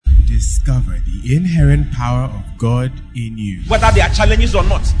discover the inherent power of God in you. Whether there are challenges or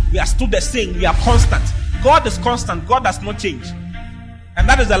not, we are still the same. We are constant. God is constant. God does not change. And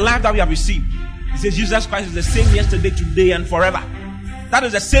that is the life that we have received. He says Jesus Christ is the same yesterday, today, and forever. That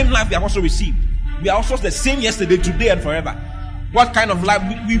is the same life we have also received. We are also the same yesterday, today, and forever. What kind of life?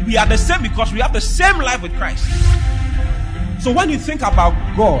 We are the same because we have the same life with Christ. So when you think about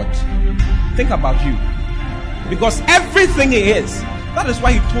God, think about you. Because everything He is, that is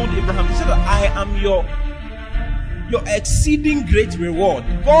why He told Abraham, He said, I am your exceeding great reward.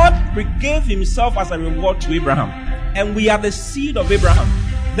 God gave Himself as a reward to Abraham. And we are the seed of Abraham.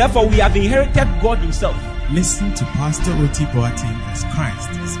 Therefore, we have inherited God Himself. Listen to Pastor Oti-Boateng as Christ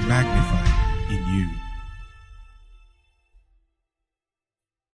is magnified in you.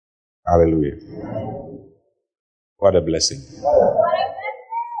 Hallelujah. What a blessing.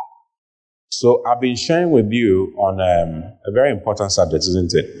 So I've been sharing with you on a very important subject,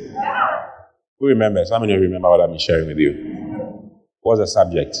 isn't it? Who remembers? How many of you remember what I've been sharing with you? What's the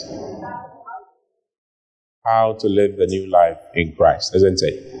subject? How to live the new life in Christ, isn't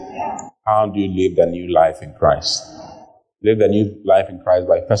it? How do you live the new life in Christ? Live the new life in Christ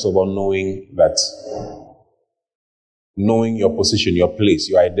by first of all knowing your position, your place,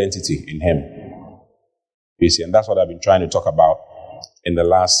 your identity in Him. You see, and that's what I've been trying to talk about in the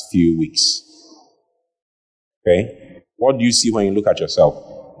last few weeks. Okay? What do you see when you look at yourself?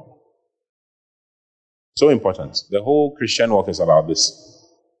 So important. The whole Christian walk is about this.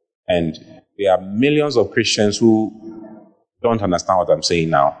 And there are millions of Christians who don't understand what I'm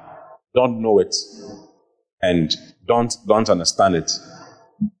saying now, don't know it, and don't understand it,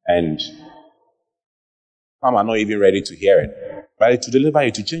 and some are not even ready to hear it. But to deliver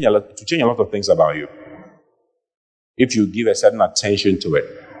you, to change a lot of things about you. If you give a certain attention to it,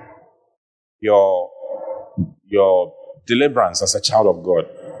 your deliverance as a child of God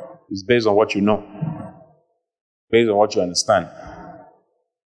is based on what you know, based on what you understand.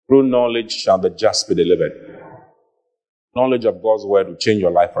 Through knowledge shall the just be delivered. Knowledge of God's word will change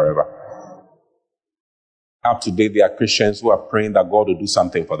your life forever. Up to date, there are Christians who are praying that God will do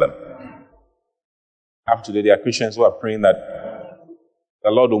something for them. Up to date, there are Christians who are praying that the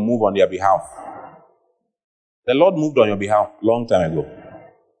Lord will move on their behalf. The Lord moved on your behalf a long time ago.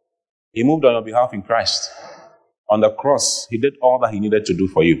 He moved on your behalf in Christ. On the cross, He did all that He needed to do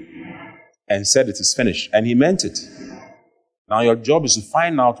for you and said it is finished. And He meant it. Now your job is to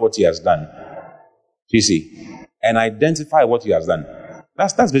find out what He has done. You see, and identify what He has done.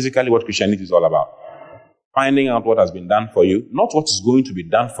 That's basically what Christianity is all about. Finding out what has been done for you, not what is going to be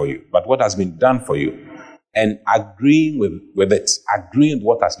done for you, but what has been done for you, and agreeing with it, agreeing with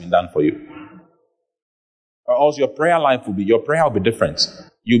what has been done for you. Or else your prayer will be different.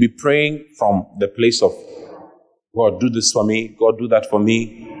 You'll be praying from the place of, God, do this for me, God, do that for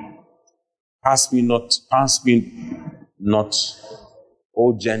me. Pass me not,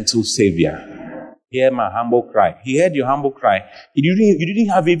 O gentle Savior. Hear my humble cry. He heard your humble cry. You didn't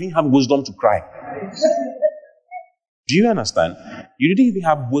even have wisdom to cry. Do you understand? You didn't even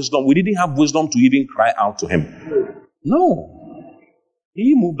have wisdom. We didn't have wisdom to even cry out to Him. No.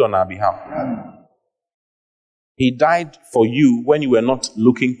 He moved on our behalf. He died for you when you were not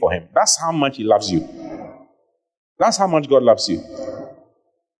looking for Him. That's how much He loves you. That's how much God loves you.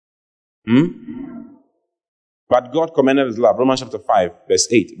 But God commended His love. Romans chapter 5,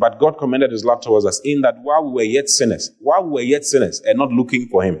 verse 8. But God commended His love towards us in that while we were yet sinners and not looking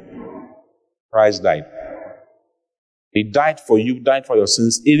for Him, Christ died. He died for you, died for your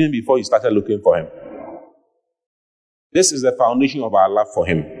sins, even before you started looking for Him. This is the foundation of our love for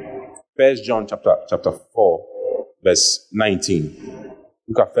Him. 1 John chapter 4, verse 19.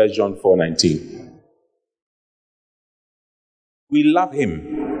 Look at 1 John 4, 19. We love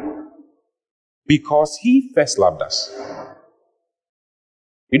Him because He first loved us.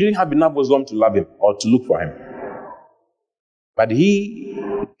 You didn't have enough wisdom to love Him or to look for Him. But He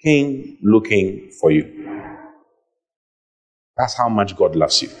came looking for you. That's how much God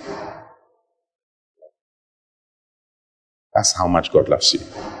loves you. That's how much God loves you.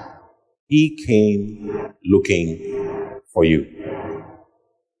 He came looking for you.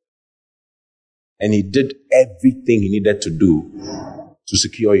 And He did everything He needed to do to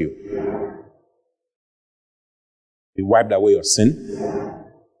secure you. He wiped away your sin,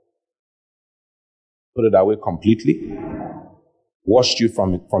 put it away completely, washed you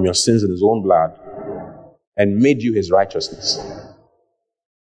from your sins in His own blood, and made you His righteousness.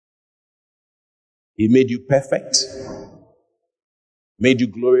 He made you perfect, made you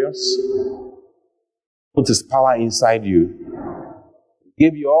glorious, put His power inside you,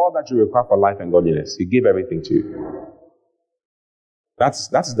 gave you all that you require for life and godliness. He gave everything to you.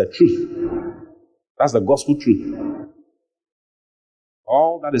 That's the truth. That's the gospel truth.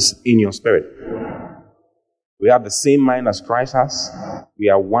 All that is in your spirit. We have the same mind as Christ has. We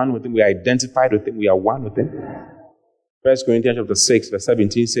are one with him. We are identified with him. We are one with him. 1 Corinthians chapter 6, verse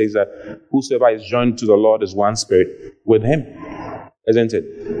 17 says that whosoever is joined to the Lord is one spirit with him. Isn't it?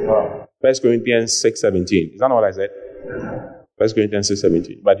 1 Corinthians 6:17. Is that not what I said? 1 Corinthians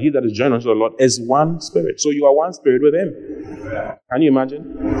 6:17. But he that is joined unto the Lord is one spirit. So you are one spirit with him. Can you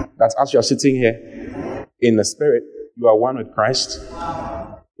imagine that as you are sitting here in the spirit, you are one with Christ?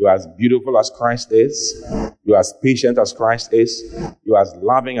 You are as beautiful as Christ is. You are as patient as Christ is. You are as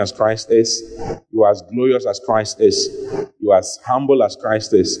loving as Christ is. You are as glorious as Christ is. You are as humble as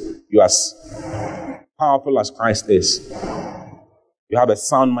Christ is. You are as powerful as Christ is. You have a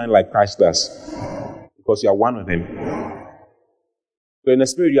sound mind like Christ does. Because you are one with him. So in the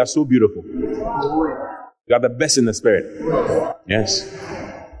spirit, you are so beautiful. You are the best in the spirit. Yes.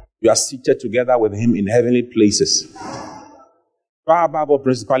 You are seated together with him in heavenly places. Far above all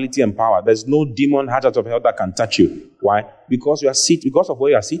principality and power. There's no demon, heart out of hell that can touch you. Why? Because you are seated. Because of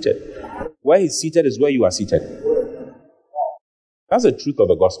where you are seated. Where he's seated is where you are seated. That's the truth of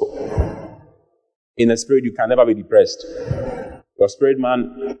the gospel. In the spirit, you can never be depressed. Your spirit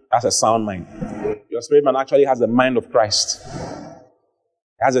man has a sound mind. Your spirit man actually has the mind of Christ.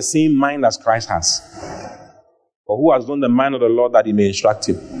 He has the same mind as Christ has. For who has known the mind of the Lord that he may instruct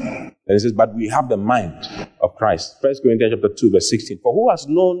him? And it says, but we have the mind of Christ. 1 Corinthians chapter 2, verse 16. For who has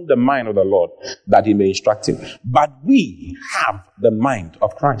known the mind of the Lord that he may instruct him? But we have the mind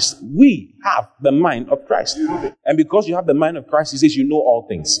of Christ. We have the mind of Christ. And because you have the mind of Christ, he says you know all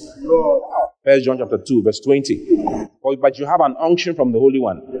things. 1 John chapter 2, verse 20. But you have an unction from the Holy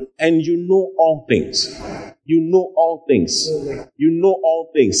One, and you know all things. You know all things. You know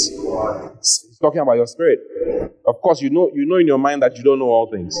all things. He's talking about your spirit. Of course, you know in your mind that you don't know all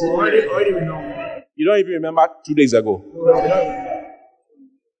things. You don't even remember 2 days ago.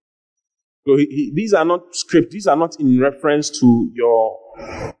 So these are not script. These are not in reference to your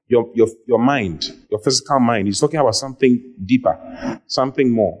mind, your physical mind. He's talking about something deeper,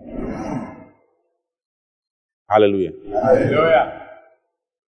 something more. Hallelujah. Hallelujah.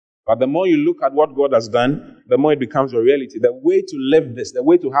 But the more you look at what God has done, the more it becomes your reality. The way to live this, the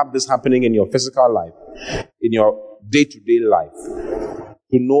way to have this happening in your physical life, in your day-to-day life,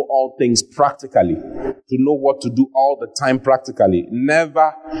 to know all things practically, to know what to do all the time practically,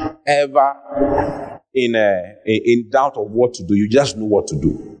 never, ever in doubt of what to do. You just know what to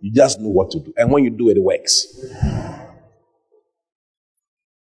do. You just know what to do. And when you do it, it works.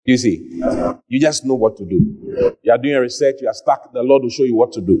 You see, you just know what to do. You are doing a research, you are stuck, the Lord will show you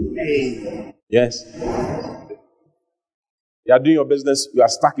what to do. Yes. You are doing your business, you are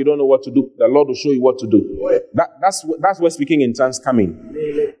stuck, you don't know what to do, the Lord will show you what to do. That's where speaking in tongues come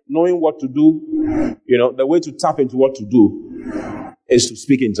in. Knowing what to do, the way to tap into what to do is to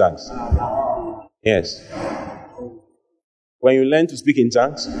speak in tongues. Yes. When you learn to speak in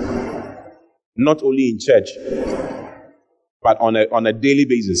tongues, not only in church, but on a daily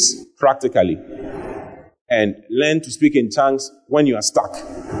basis, practically. And learn to speak in tongues when you are stuck.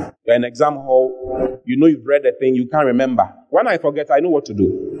 You're in an exam hall, you've read a thing, you can't remember. When I forget, I know what to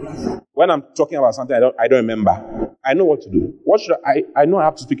do. When I'm talking about something I don't remember, I know what to do. I know I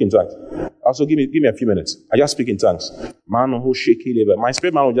have to speak in tongues. Also, give me a few minutes. I just speak in tongues. My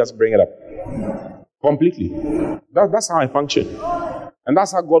spirit man will just bring it up. Completely. That's how I function. And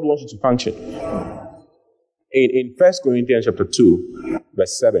that's how God wants you to function. In 1 Corinthians chapter 2,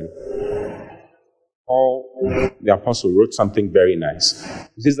 verse 7, Paul, the apostle, wrote something very nice.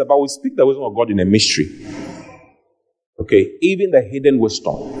 He says, but we speak the wisdom of God in a mystery. Okay, even the hidden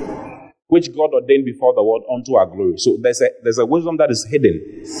wisdom, which God ordained before the world unto our glory. So there's a wisdom that is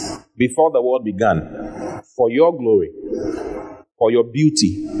hidden before the world began, for your glory, for your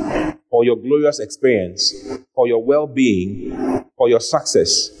beauty, for your glorious experience, for your well-being, for your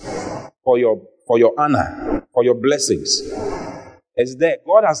success, for your honor, for your blessings. It's there.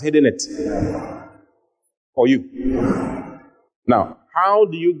 God has hidden it for you. Now, how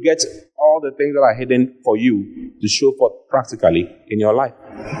do you get all the things that are hidden for you to show forth practically in your life?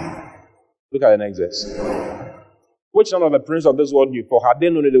 Look at the next verse. Which none of the prince of this world knew, for had they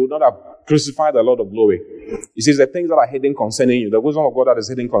known it, they would not have crucified the Lord of glory. He says the things that are hidden concerning you, the wisdom of God that is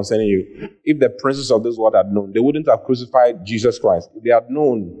hidden concerning you, if the princes of this world had known, they wouldn't have crucified Jesus Christ. If they had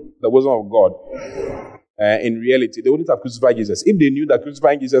known the wisdom of God, in reality, they wouldn't have crucified Jesus. If they knew that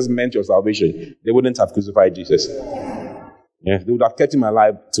crucifying Jesus meant your salvation, they wouldn't have crucified Jesus. Yes, they would have kept him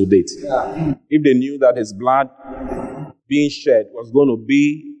alive to date. If they knew that his blood being shed was going to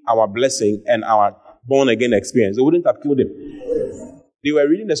be our blessing and our born again experience, they wouldn't have killed him. They were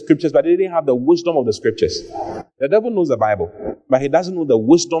reading the scriptures, but they didn't have the wisdom of the scriptures. The devil knows the Bible, but he doesn't know the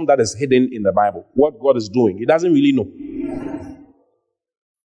wisdom that is hidden in the Bible. What God is doing, he doesn't really know.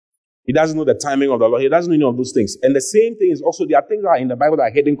 He doesn't know the timing of the Lord. He doesn't know any of those things. And the same thing is also, there are things that are in the Bible that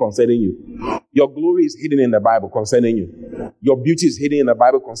are hidden concerning you. Your glory is hidden in the Bible concerning you. Your beauty is hidden in the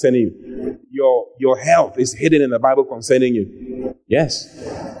Bible concerning you. Your health is hidden in the Bible concerning you. Yes.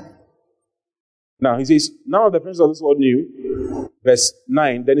 Now, he says, now the prince of this world knew, verse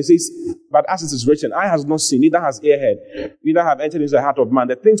 9, then he says, but as it is written, eye has not seen, neither has ear heard, neither have entered into the heart of man,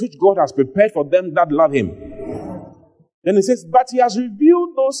 the things which God has prepared for them that love him. Then he says, but he has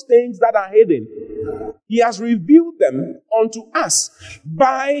revealed those things that are hidden. He has revealed them unto us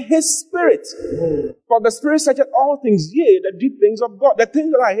by his Spirit. For the Spirit searcheth all things, yea, the deep things of God. The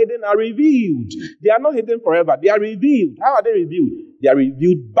things that are hidden are revealed. They are not hidden forever. They are revealed. How are they revealed? They are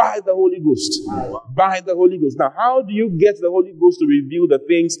revealed by the Holy Ghost. By the Holy Ghost. Now, how do you get the Holy Ghost to reveal the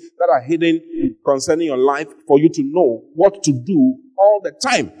things that are hidden concerning your life for you to know what to do all the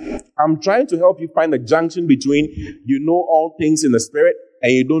time? I'm trying to help you find the junction between you know all things in the Spirit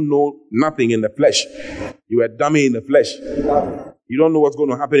and you don't know nothing in the flesh. You are a dummy in the flesh. You don't know what's going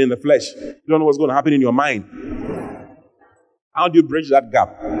to happen in the flesh. You don't know what's going to happen in your mind. How do you bridge that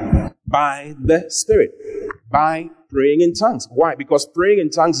gap? By the Spirit. By praying in tongues. Why? Because praying in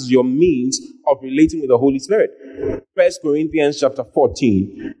tongues is your means of relating with the Holy Spirit. 1 Corinthians chapter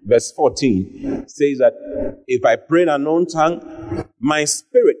 14, verse 14 says that if I pray in an unknown tongue, my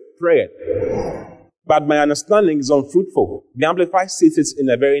spirit prayeth, but my understanding is unfruitful. The Amplified says it in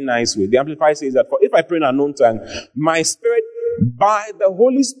a very nice way. The Amplified says that, for if I pray in an unknown tongue, my spirit by the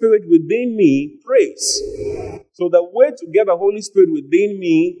Holy Spirit within me prays. So the way to get the Holy Spirit within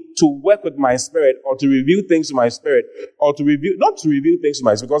me to work with my spirit, or to reveal things to my spirit, or to reveal, not to reveal things to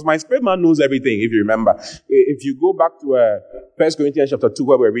my spirit, because my spirit man knows everything, if you remember. If you go back to 1 Corinthians chapter 2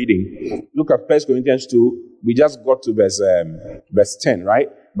 where we're reading, look at 1 Corinthians 2, we just got to verse 10, right?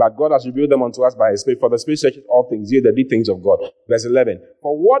 But God has revealed them unto us by his Spirit, for the Spirit searcheth all things, yea, the deep things of God. Verse 11,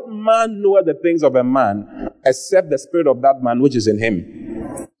 for what man knoweth the things of a man, except the spirit of that man which is in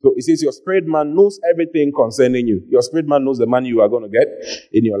him? So it says your spirit man knows everything concerning you. Your spirit man knows the money you are going to get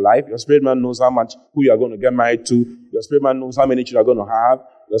in your life. Your spirit man knows who you are going to get married to. Your spirit man knows how many children you are going to have.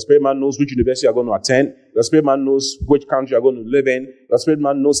 Your spirit man knows which university you are going to attend. Your spirit man knows which country you are going to live in. Your spirit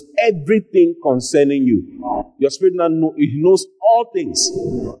man knows everything concerning you. Your spirit man knows all things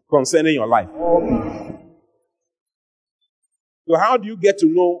concerning your life. So how do you get to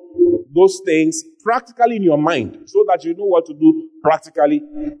know those things practically in your mind so that you know what to do practically,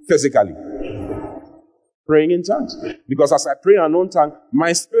 physically? Praying in tongues. Because as I pray in an unknown tongue,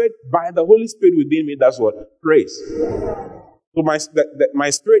 my spirit, by the Holy Spirit within me, that's what? Prays. So my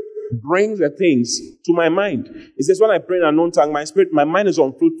spirit brings the things to my mind. It says when I pray in an unknown tongue, my mind is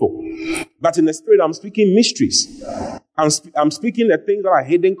unfruitful. But in the spirit, I'm speaking mysteries. I'm speaking the things that are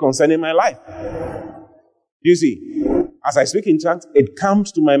hidden concerning my life. You see, as I speak in tongues, it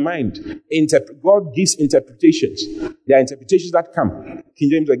comes to my mind. God gives interpretations. There are interpretations that come. King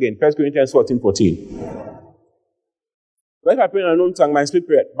James again, 1 Corinthians 14:14. When I pray in an unknown tongue, my spirit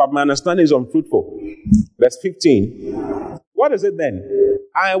prayer, but my understanding is unfruitful. Verse 15. What is it then?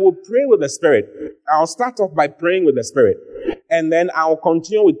 I will pray with the Spirit. I'll start off by praying with the Spirit. And then I'll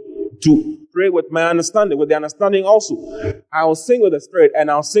continue to pray with my understanding, with the understanding also. I will sing with the Spirit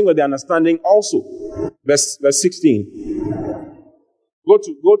and I'll sing with the understanding also. Verse 16. Go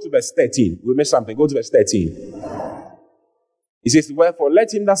to verse 13. We missed something. Go to verse 13. He says, wherefore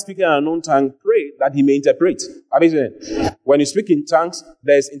let him that speaketh in an unknown tongue pray that he may interpret. When you speak in tongues,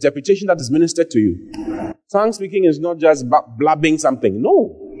 there is interpretation that is ministered to you. Tongue speaking is not just blabbing something.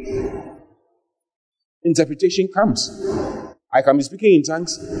 No. Interpretation comes. I can be speaking in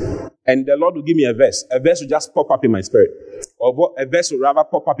tongues and the Lord will give me a verse. A verse will just pop up in my spirit. Or a verse will rather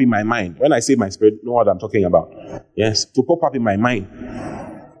pop up in my mind. When I say my spirit, you know what I'm talking about. Yes, to pop up in my mind.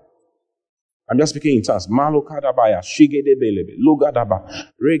 I'm just speaking in tongues. Malokadabaya, shigedebelebe, lugadaba,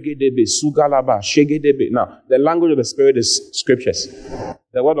 regedebe, sugalaba, shigedebe. Now, the language of the Spirit is scriptures.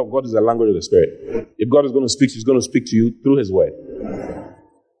 The word of God is the language of the Spirit. If God is going to speak, he's going to speak to you through his word.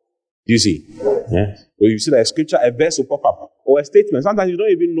 Do you see? Yeah. So you see that a scripture, a verse will pop up. Or a statement. Sometimes you don't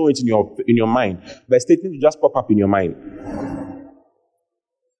even know it in your mind. But a statement will just pop up in your mind.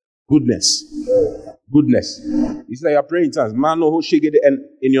 Goodness. You see that you're praying in tongues. And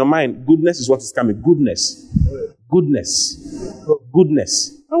in your mind, goodness is what is coming. Goodness.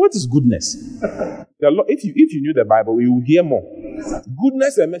 Now, what is goodness? If you knew the Bible, you will hear more.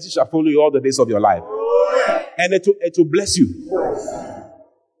 Goodness and mercy shall follow you all the days of your life. And it will bless you.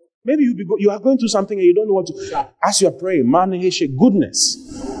 Maybe you are going through something and you don't know what to. As you are praying, man,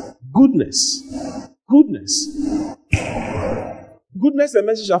 goodness, goodness, goodness, goodness and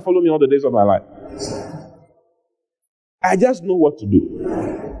mercy shall follow me all the days of my life. I just know what to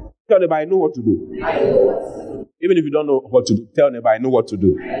do. Tell them I know what to do. Even if you don't know what to do, tell them I know what to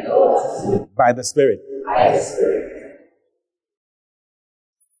do. By the Spirit.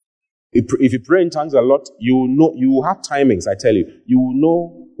 If you pray in tongues a lot, you will have timings, I tell you. You will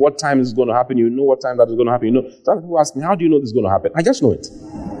know what time is going to happen. You know what time that is going to happen. Some people ask me, how do you know this is going to happen? I just know it.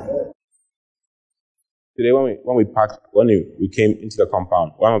 Today when we came into the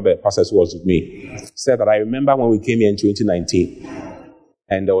compound, one of the pastors who was with me said that I remember when we came here in 2019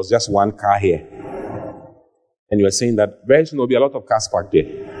 and there was just one car here. And you were saying that very soon there will be a lot of cars parked there.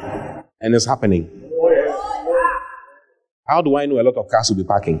 And it's happening. How do I know a lot of cars will be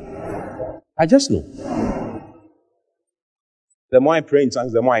parking? I just know. The more I pray in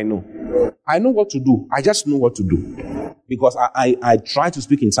tongues, the more I know. I know what to do. I just know what to do. Because I try to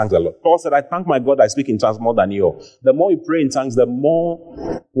speak in tongues a lot. Paul said, I thank my God I speak in tongues more than you all. The more you pray in tongues, the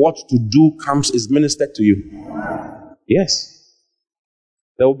more what to do is ministered to you. Yes.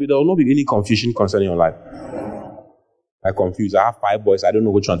 There will not be any confusion concerning your life. I'm confused. I have 5 boys. I don't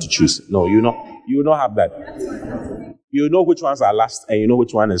know which one to choose. No, you will not have that. You know which ones are last, and you know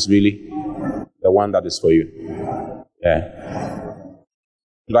which one is really the one that is for you. Yeah.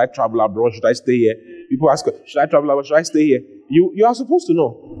 Should I travel abroad? Should I stay here? People ask, should I travel abroad? Should I stay here? You are supposed to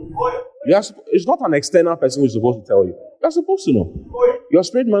know. It's not an external person who is supposed to tell you. You are supposed to know. Your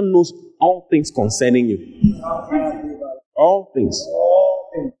spirit man knows all things concerning you. All things.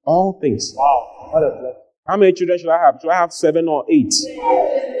 All things. Wow. What a blessing. How many children should I have? Should I have 7 or 8?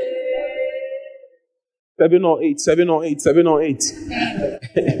 7 or 8, 7 or 8, 7 or 8.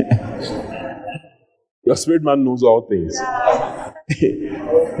 Your spirit man knows all things.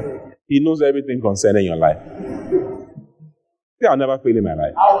 He knows everything concerning your life. See, I'll never fail in my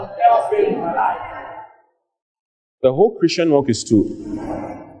life. The whole Christian walk is to,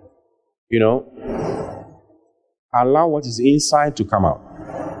 allow what is inside to come out.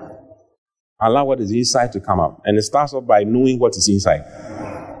 Allow what is inside to come out. And it starts off by knowing what is inside.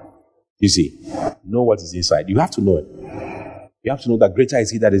 You see, know what is inside. You have to know it. You have to know that greater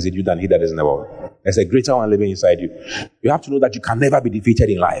is he that is in you than he that is in the world. There's a greater one living inside you. You have to know that you can never be defeated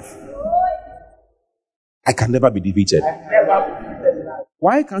in life. I can never be defeated.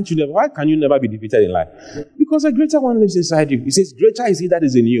 Why can you never be defeated in life? Because a greater one lives inside you. He says, greater is he that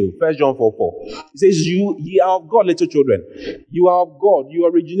is in you. 1 John 4:4. He says, ye are of God, little children. You are of God. You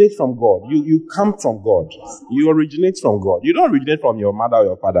originate from God. You come from God. You originate from God. You don't originate from your mother or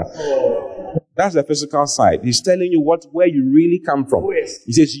your father. That's the physical side. He's telling you where you really come from.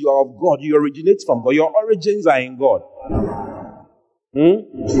 He says, you are of God. You originate from God. Your origins are in God.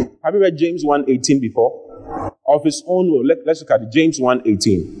 Have you read James 1:18 before? Of his own will. Let's look at it. James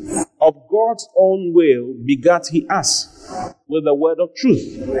 1:18. Of God's own will begat he us with the word of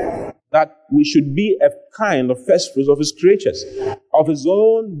truth, that we should be a kind of first fruits of his creatures. Of his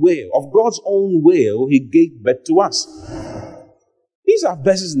own will, of God's own will, he gave birth to us. These are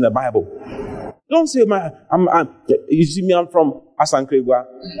verses in the Bible. Don't say, you see me, I'm from Asankregwa.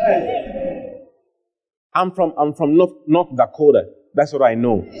 I'm from North Dakota. That's what I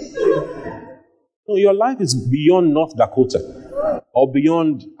know. No, your life is beyond North Dakota or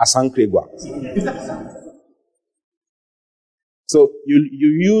beyond Asankregwa. So you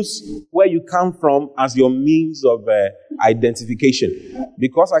use where you come from as your means of identification.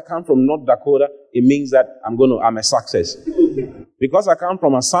 Because I come from North Dakota, it means that I'm a success. Because I come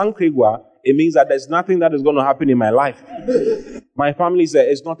from Asankregwa, it means that there's nothing that is going to happen in my life. My family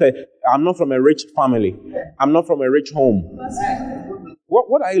I'm not from a rich family. I'm not from a rich home.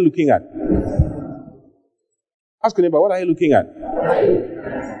 What are you looking at? Ask your neighbor, what are you looking at?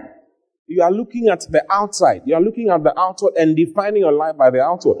 You are looking at the outside. You are looking at the outward and defining your life by the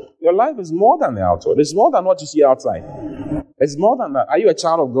outward. Your life is more than the outward. It's more than what you see outside. It's more than that. Are you a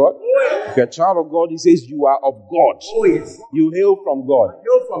child of God? If you're a child of God, he says you are of God. Oh, yes. You hail from God.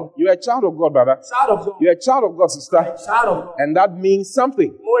 You're a child of God, brother. Child of God. You're a child of God, sister. Child of God. And that means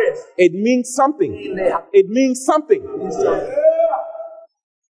something. Oh, yes. It means something. It means something.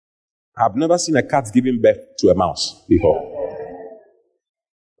 I've never seen a cat giving birth to a mouse before.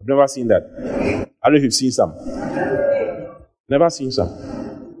 I've never seen that. I don't know if you've seen some. Never seen some.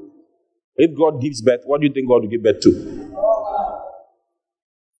 If God gives birth, what do you think God will give birth to?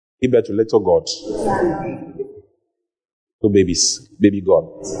 Give birth to little gods. No babies. Baby God.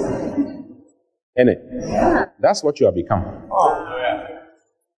 Ain't it? That's what you have become.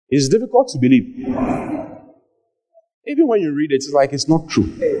 It's difficult to believe. Even when you read it, it's like it's not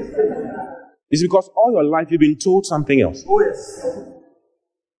true. It's because all your life you've been told something else. Oh, yes.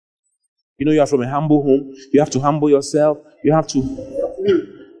 You know, you are from a humble home. You have to humble yourself. You have to.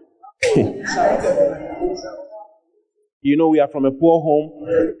 You know, we are from a poor home.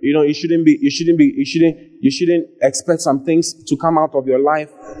 You know, you shouldn't expect some things to come out of your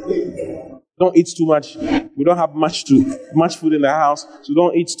life. Don't eat too much. We don't have much food in the house, so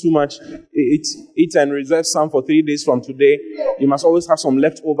don't eat too much. Eat and reserve some for 3 days from today. You must always have some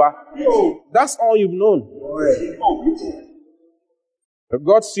left over. That's all you've known. But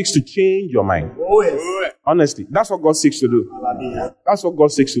God seeks to change your mind. Honestly, that's what God seeks to do. That's what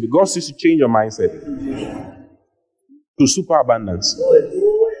God seeks to do. God seeks to change your mindset to superabundance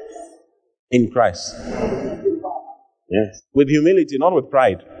in Christ. Yes. With humility, not with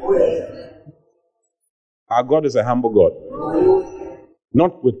pride. Our God is a humble God.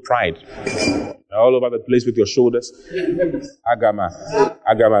 Not with pride. All over the place with your shoulders. Agama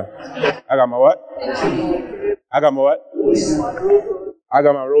what? Agama what?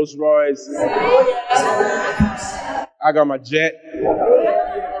 Agama Rolls Royce. Agama jet.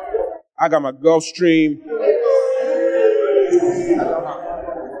 Agama Gulfstream.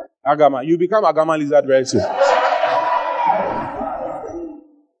 Agama. You become Agama lizard very soon.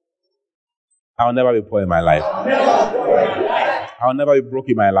 I'll never be poor in my life. I'll never be broke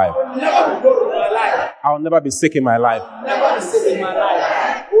in my life. I'll never be sick in my life.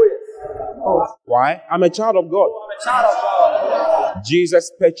 Why? I'm a child of God.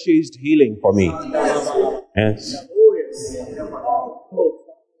 Jesus purchased healing for me. Yes.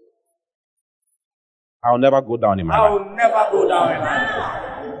 I'll never go down in my life.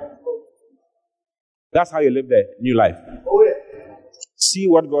 That's how you live the new life. See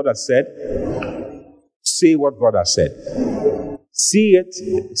what God has said. Say what God has said. See it,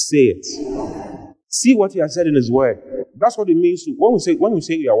 say it. See what He has said in His Word. That's what it means to, when we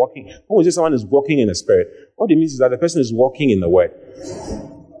say you are walking, when we say someone is walking in the Spirit, what it means is that the person is walking in the Word.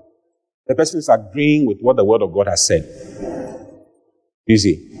 The person is agreeing with what the Word of God has said. You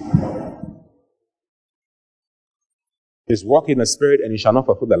see? He's walking in the Spirit and he shall not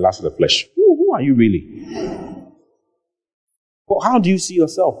fulfill the lust of the flesh. Who are you really? Well, how do you see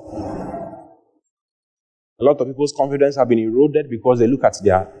yourself? A lot of people's confidence have been eroded because they look at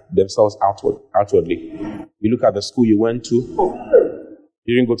themselves outwardly. You look at the school you went to.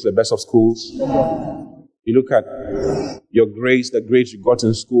 You didn't go to the best of schools. You look at your grades, the grades you got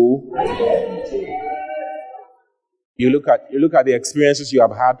in school. You look at the experiences you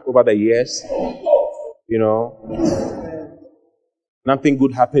have had over the years. You know, nothing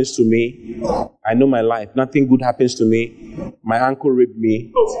good happens to me. I know my life. Nothing good happens to me. My uncle raped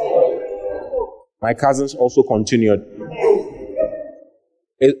me. My cousins also continued.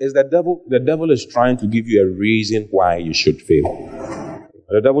 It's the devil. The devil is trying to give you a reason why you should fail.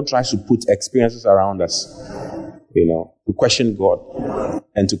 The devil tries to put experiences around us, you know, to question God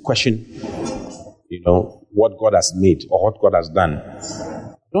and to question, you know, what God has made or what God has done.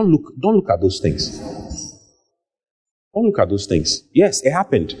 Don't look at those things. Don't look at those things. Yes, it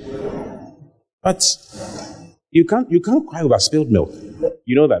happened. But you can't cry over spilled milk.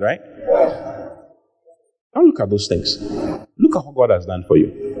 You know that, right? Don't look at those things. Look at what God has done for you.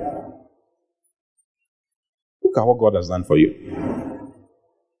 Look at what God has done for you.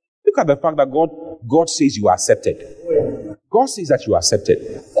 Look at the fact that God says you are accepted. God says that you are accepted.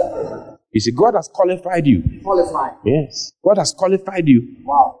 You see, God has qualified you. Yes. God has qualified you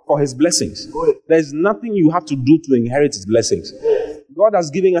for His blessings. There is nothing you have to do to inherit His blessings. God has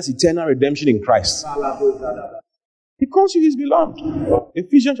given us eternal redemption in Christ. He calls you His beloved.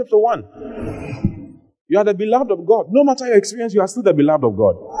 Ephesians chapter 1. You are the beloved of God. No matter your experience, you are still the beloved of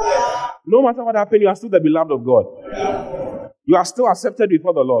God. No matter what happened, you are still the beloved of God. You are still accepted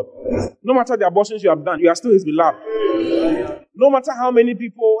before the Lord. No matter the abortions you have done, you are still His beloved. No matter how many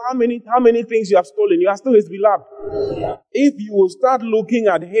people, how many things you have stolen, you are still His beloved. If you will start looking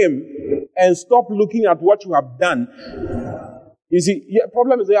at Him and stop looking at what you have done, you see, the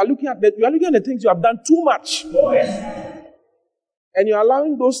problem is you are looking at the things you have done too much. And you're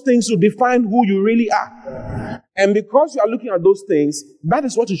allowing those things to define who you really are. And because you are looking at those things, that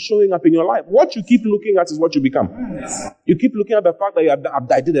is what is showing up in your life. What you keep looking at is what you become. You keep looking at the fact that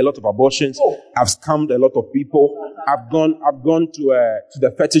I did a lot of abortions. I've scammed a lot of people. I've gone to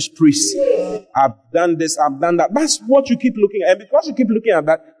the fetish priest. I've done this, I've done that. That's what you keep looking at. And because you keep looking at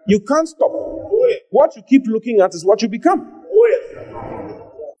that, you can't stop. What you keep looking at is what you become.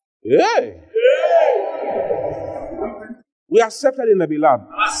 Yeah. We are accepted in the beloved.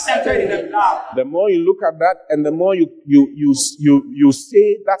 Accepted in the beloved. The more you look at that, and the more you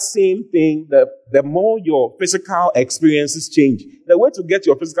say that same thing, the more your physical experiences change. The way to get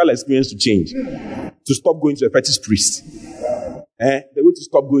your physical experience to change, to stop going to a fetish priest. The way to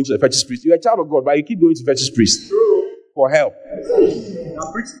stop going to a fetish priest. You're a child of God, but you keep going to fetish priest for help.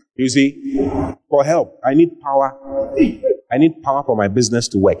 You see, for help, I need power. I need power for my business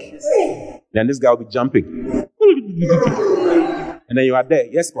to work. Then this guy will be jumping. And then you are there.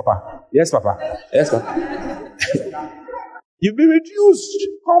 Yes, Papa. Yes, Papa. Yes, Papa. You've been reduced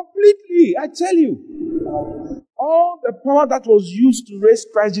completely. I tell you. All the power that was used to raise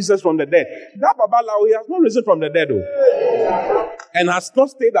Christ Jesus from the dead. That Baba Lao, he has not risen from the dead, though. And has not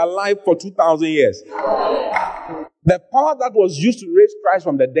stayed alive for 2,000 years. The power that was used to raise Christ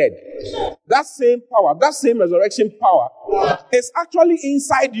from the dead, that same power, that same resurrection power, is actually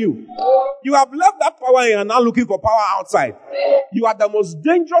inside you. You have left that power and you are now looking for power outside. You are the most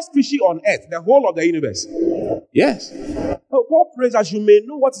dangerous species on earth, the whole of the universe. Yes. So Paul prays that you may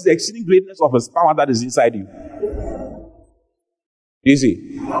know what is the exceeding greatness of his power that is inside you. You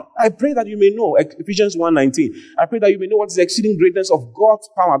see, I pray that you may know, Ephesians 1:19. I pray that you may know what is the exceeding greatness of God's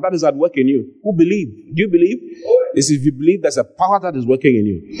power that is at work in you. Who believe? Do you believe? Yes, if you believe, there's a power that is working in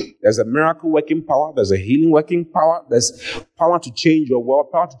you. There's a miracle working power. There's a healing working power. There's power to change your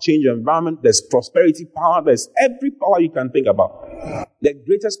world, power to change your environment. There's prosperity power. There's every power you can think about. The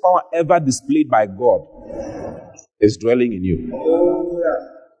greatest power ever displayed by God is dwelling in you.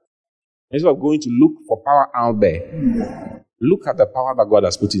 Instead of going to look for power out there, look at the power that God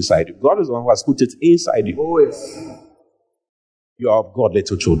has put inside you. God is the one who has put it inside you. Oh, yes. You are of God,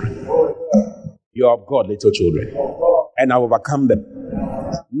 little children. You are of God, little children. And I overcome them.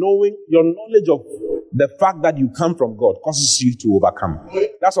 Knowing your knowledge of the fact that you come from God causes you to overcome.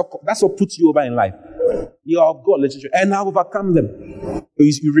 That's what puts you over in life. You are of God, little children. And I overcome them.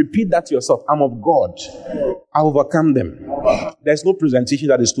 You repeat that to yourself. I'm of God. I overcome them. There's no presentation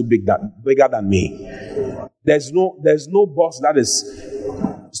that is too bigger than me. There's no boss that is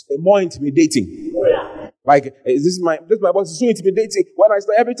more intimidating. Like, this my boss is so intimidating. When I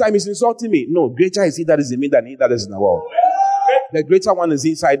start, every time he's insulting me. No, greater is he that is in me than he that is in the world. The greater one is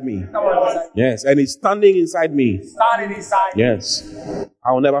inside me. Yes, and he's standing inside me. Yes.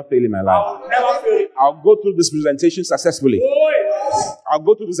 I will never fail in my life. I'll go through this presentation successfully. I'll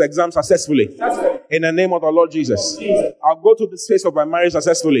go through this exam successfully. In the name of the Lord Jesus. I'll go through this phase of my marriage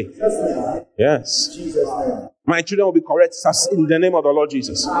successfully. Yes. My children will be correct in the name of the Lord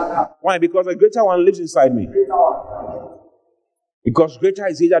Jesus. Why? Because the greater one lives inside me. Because greater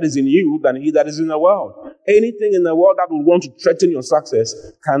is he that is in you than he that is in the world. Anything in the world that would want to threaten your success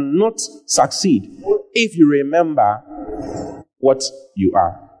cannot succeed if you remember what you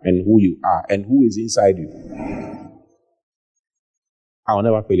are and who is inside you. I will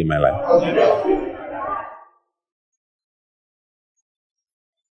never fail in my life.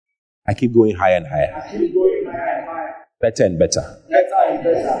 I keep going higher and higher. Better and better.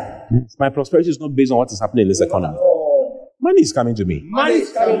 My prosperity is not based on what is happening in this economy. Money is coming to me.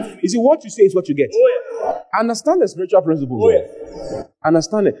 You see, what you say is what you get. Understand the spiritual principles.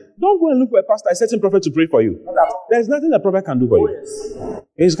 Understand it. Don't go and look for a pastor, a certain prophet to pray for you. There's nothing a prophet can do for you.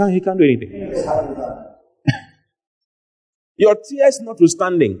 He can't do anything. Your tears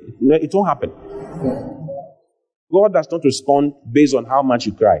notwithstanding, it won't happen. God does not respond based on how much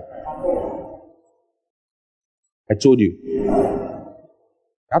you cry. I told you.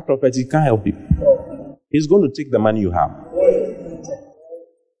 That prophet, he can't help you. He's going to take the money you have.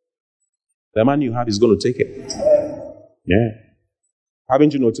 The money you have is going to take it. Yeah.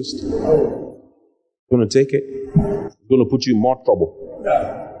 Haven't you noticed? He's going to take it. He's going to put you in more trouble.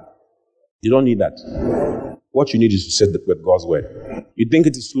 You don't need that. What you need is to sit with God's word. You think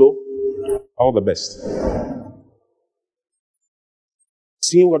it is slow? All the best.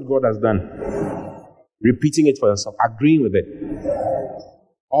 Seeing what God has done. Repeating it for yourself. Agreeing with it.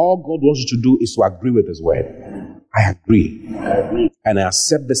 All God wants you to do is to agree with his word. I agree. And I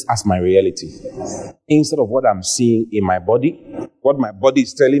accept this as my reality. Instead of what I'm seeing in my body, what my body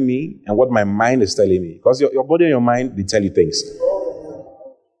is telling me, and what my mind is telling me. Because your body and your mind, they tell you things.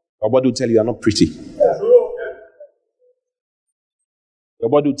 Your body will tell you you're not pretty. Your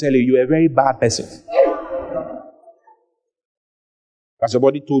body will tell you you're a very bad person. Has your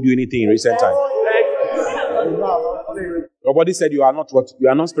body told you anything in recent time? Your body said you are not what? You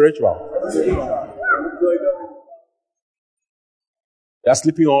are not spiritual. You are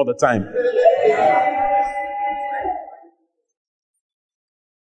sleeping all the time.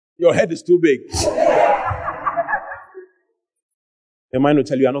 Your head is too big. Your mind will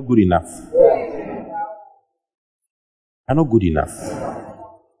tell you you are not good enough. are not good enough.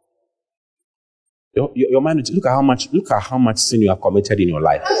 Your mind, look at how much sin you have committed in your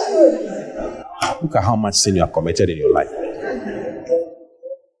life. Look at how much sin you have committed in your life.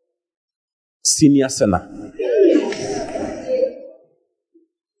 Senior sinner.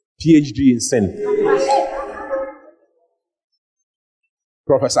 PhD in sin.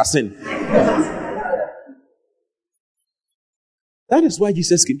 Professor Sin. That is why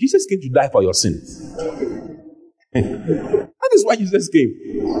Jesus came. Jesus came to die for your sins. That is why Jesus came.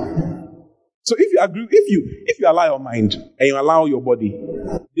 So if you agree, if you allow your mind and you allow your body,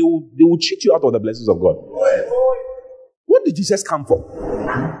 they will cheat you out of the blessings of God. What did Jesus come for?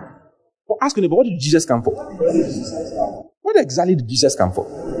 Well, ask your neighbor, what did Jesus come for? What exactly did Jesus come for?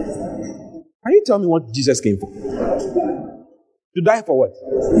 Can you tell me what Jesus came for? To die for what?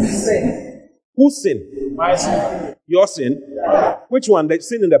 Sin. Whose sin? My sin. Your sin? Which one? The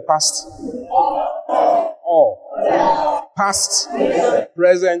sin in the past? All. Past,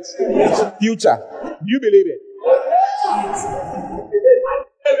 present, future. Do you believe it?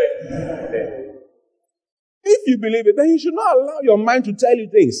 If you believe it, then you should not allow your mind to tell you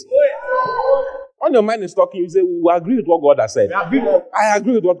things. When your mind is talking, you say, we agree with what God has said. I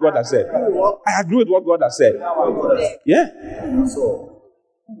agree with what God has said. I agree with what God has said. Yeah.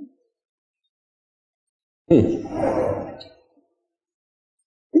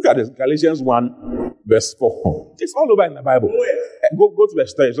 Look at this, Galatians 1, verse 4. It's all over in the Bible. Go to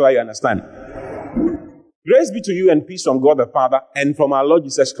verse 3 so I understand. Grace be to you and peace from God the Father and from our Lord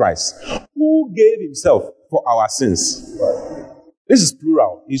Jesus Christ, who gave himself for our sins. This is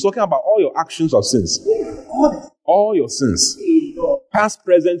plural. He's talking about all your actions of sins. All your sins. Past,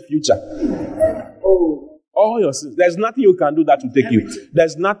 present, future. All your sins. There's nothing you can do that will take you.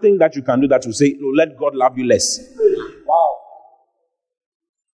 There's nothing that you can do that will say, no, let God love you less. Wow.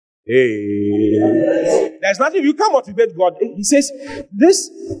 Hey. There's nothing you can motivate God. He says this.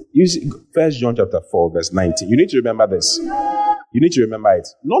 You see, 1 John chapter 4, verse 19. You need to remember this. You need to remember it.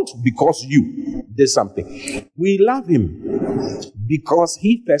 Not because you did something. We love him because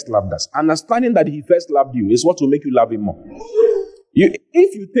he first loved us. Understanding that he first loved you is what will make you love him more.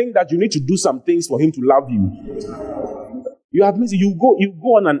 If you think that you need to do some things for him to love you, you have missed it. You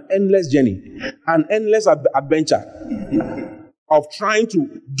go on an endless journey, an endless adventure of trying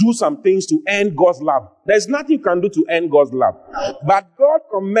to do some things to earn God's love. There's nothing you can do to earn God's love. But God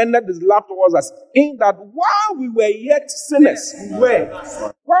commended his love towards us in that while we were yet sinners,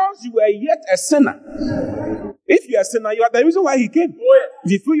 whilst you were yet a sinner, if you are a sinner, you are the reason why he came.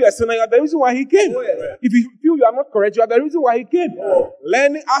 If you feel you are a sinner, you are the reason why he came. If you feel you are not correct, you are the reason why he came.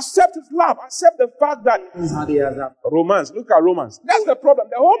 Learning, accept his love. Accept the fact that Romans, look at Romans. That's the problem.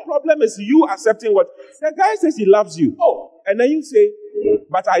 The whole problem is you accepting what the guy says he loves you. And then you say,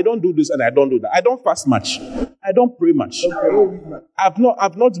 but I don't do this and I don't do that. I don't fast much. I don't pray much. I've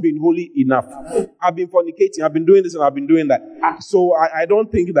not been holy enough. I've been fornicating. I've been doing this and I've been doing that. So I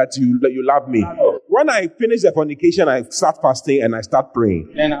don't think that you love me. When I finish the fornication, I start fasting and I start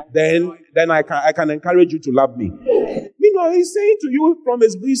praying. Then I can encourage you to love me. Meanwhile, he's saying to you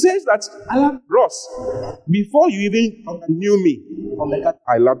he says that, Ross, before you even knew me,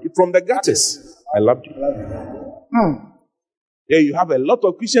 I loved you. From the gutters, I loved you. Yeah, you have a lot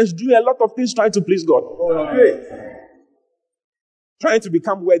of Christians doing a lot of things trying to please God. Trying to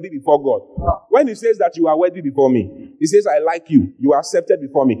become worthy before God. When he says that you are worthy before me, he says, I like you. You are accepted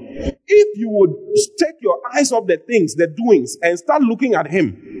before me. If you would take your eyes off the things, the doings, and start looking at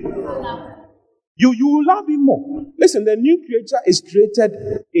him, you will love him more. Listen, the new creature is created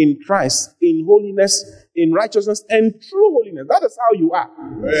in Christ, in holiness, in righteousness, and true holiness. That is how you are.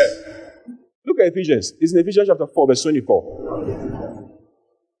 Look at Ephesians. It's in Ephesians chapter 4, verse 24.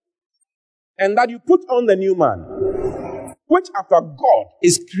 And that you put on the new man, which after God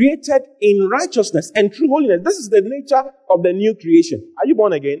is created in righteousness and true holiness. This is the nature of the new creation. Are you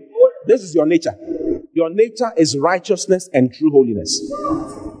born again? This is your nature. Your nature is righteousness and true holiness.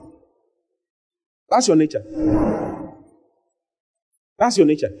 That's your nature. That's your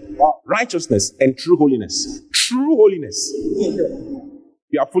nature. Righteousness and true holiness. True holiness.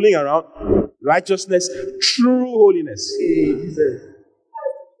 You are fooling around. Righteousness, true holiness.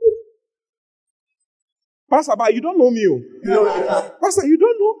 Pastor, but you don't know me. Pastor, you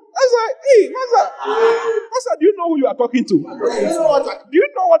don't know? That's like, hey, Pastor, do you know who you are talking to? Do you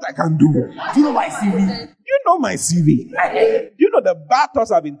know what I can do? Do you know my CV? Do you know my CV? Do you know the bad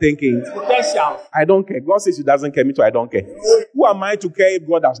thoughts I've been thinking? I don't care. God says he doesn't care. Me too, I don't care. Who am I to care if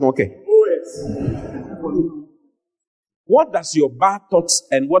God does not care? What does your bad thoughts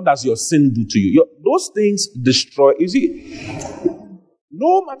and what does your sin do to you? Those things destroy. You see,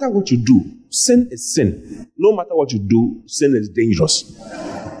 No matter what you do, sin is sin. No matter what you do, sin is dangerous.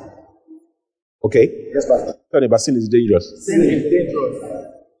 Okay? Yes, Pastor. Tell me, but sin is dangerous. Sin is dangerous.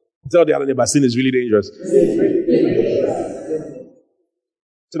 Tell the other neighbor, sin is really dangerous. Sin is really dangerous.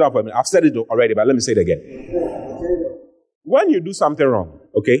 Sit down for a minute. I've said it already, but let me say it again. When you do something wrong,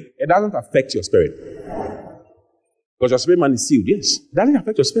 okay, it doesn't affect your spirit. Because your spirit man is sealed. Yes, it doesn't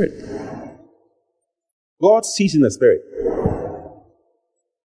affect your spirit. God sees in the spirit.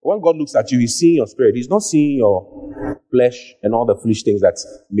 When God looks at you, he's seeing your spirit. He's not seeing your flesh and all the foolish things that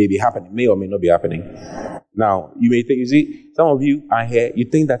may be happening, may or may not be happening. Now, you may think, you see, some of you are here, you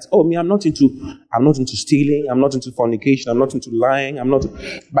think that, oh, me, I'm not into stealing, I'm not into fornication, I'm not into lying,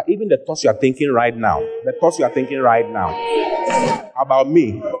 but even the thoughts you are thinking right now about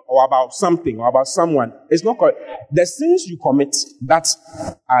me, or about something, or about someone, it's not correct. The sins you commit that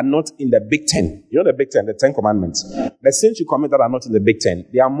are not in the Big Ten, you know the Big Ten, the 10 Commandments, the sins you commit that are not in the Big Ten,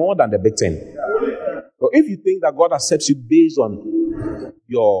 they are more than the Big Ten. So if you think that God accepts you based on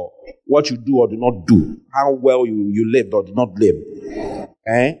what you do or do not do, how well you lived or did not live,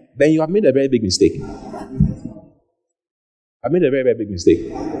 then you have made a very big mistake. I've made a very, very big mistake.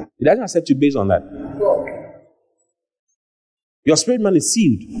 He doesn't accept you based on that. Your spirit man is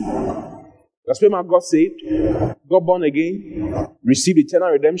sealed. Your spirit man got saved, got born again, received eternal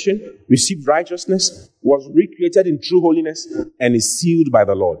redemption, received righteousness, was recreated in true holiness, and is sealed by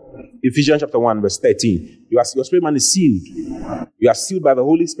the Lord. Ephesians chapter 1, verse 13. Your spirit man is sealed. You are sealed by the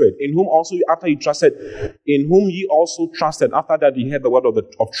Holy Spirit, in whom also in whom ye also trusted, after that ye heard the word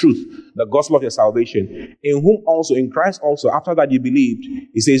of truth, the gospel of your salvation, in whom also, in Christ also, after that you believed,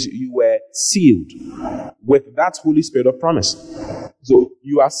 he says you were sealed with that Holy Spirit of promise. So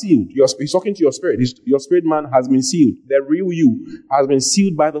you are sealed. He's talking to your spirit. Your spirit man has been sealed. The real you has been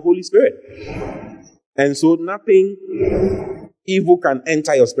sealed by the Holy Spirit. And so nothing evil can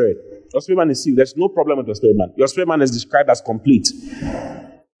enter your spirit. Your spirit man is sealed. There's no problem with your spirit man. Your spirit man is described as complete.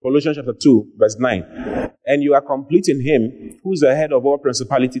 Colossians chapter 2, verse 9. And you are complete in him, who is the head of all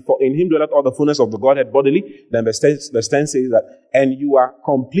principality, for in him dwelleth all the fullness of the Godhead bodily. Then verse 10 says that, and you are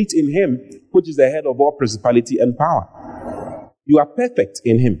complete in him, which is the head of all principality and power. You are perfect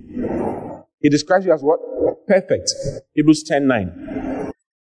in him. He describes you as what? Perfect. Hebrews 10:9.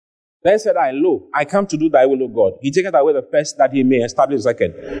 Then said I, lo, I come to do thy will, O God. He taketh away the first, that he may establish the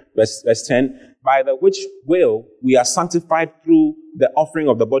second. Verse 10. By the which will we are sanctified through the offering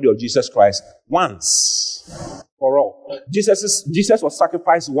of the body of Jesus Christ once for all. Jesus was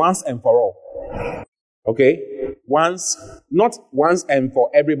sacrificed once and for all. Okay? Once, not once and for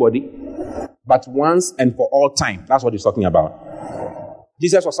everybody, but once and for all time. That's what he's talking about.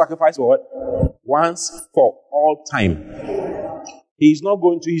 Jesus was sacrificed for what? Once for all time. He's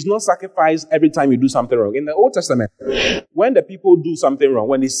not sacrificed every time you do something wrong. In the Old Testament, when the people do something wrong,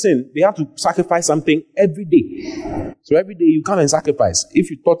 when they sin, they have to sacrifice something every day. So every day you come and sacrifice. If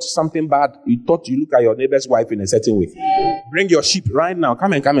you thought something bad, you look at your neighbor's wife in a certain way. Bring your sheep right now.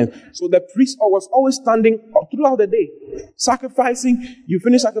 Come in. So the priest was always standing throughout the day, sacrificing. You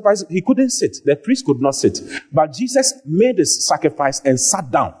finish sacrificing. He couldn't sit. The priest could not sit. But Jesus made his sacrifice and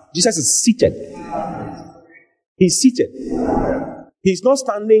sat down. Jesus is seated. He's seated. He's not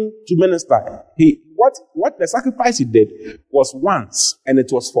standing to minister. What the sacrifice he did was once, and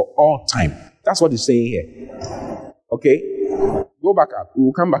it was for all time. That's what he's saying here. Okay? Go back up. We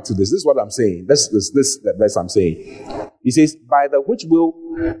will come back to this. This is what I'm saying. This the verse I'm saying. He says, by the which will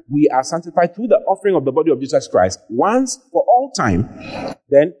we are sanctified through the offering of the body of Jesus Christ once for all time.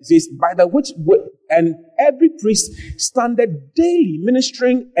 Then he says, by the which and every priest standeth daily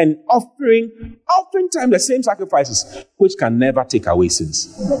ministering and offering time the same sacrifices, which can never take away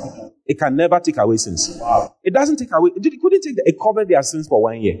sins. It can never take away sins. Wow. It doesn't take away. It covered their sins for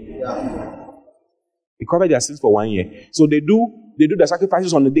 1 year. Yeah. It covered their sins for 1 year. So they do the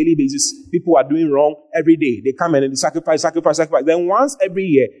sacrifices on a daily basis. People are doing wrong every day. They come and they sacrifice. Then once every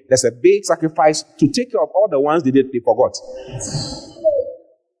year, there's a big sacrifice to take care of all the ones they forgot.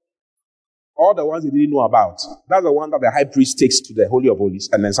 All the ones they didn't know about. That's the one that the high priest takes to the Holy of Holies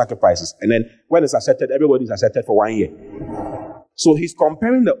and then sacrifices. And then when it's accepted, everybody's accepted for 1 year. So he's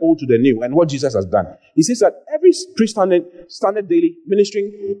comparing the old to the new and what Jesus has done. He says that every priest standeth daily,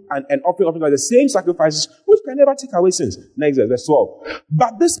 ministering and offering the same sacrifices, which can never take away sins. Next verse 12.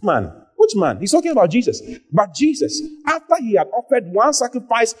 But this man, which man? He's talking about Jesus. But Jesus, after he had offered one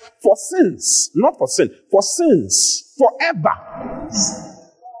sacrifice for sins, not for sin, for sins, forever.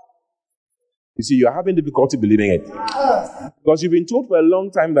 You see, you're having difficulty believing it. Because you've been told for a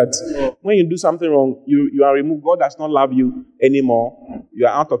long time that when you do something wrong, you are removed. God does not love you anymore. You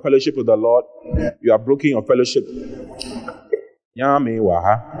are out of fellowship with the Lord. You are broken your fellowship. Nyame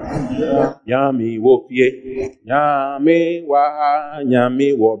waha, nyame wo fie, nyame waha,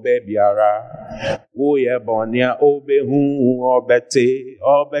 nyame wo bebiara. Wo ye bonia obehu obete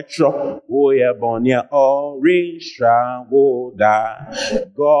obetro. Wo ye bonia orisha woda.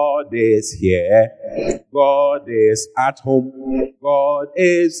 God is here. God is at home. God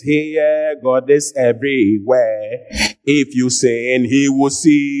is here. God is everywhere. If you sin, he will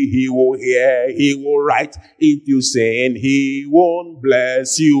see, he will hear, he will write. If you sin, he won't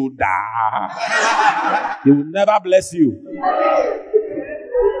bless you. He will never bless you.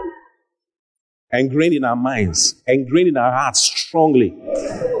 Ingrained in our minds, ingrained in our hearts strongly.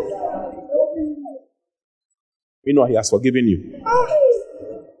 We know he has forgiven you.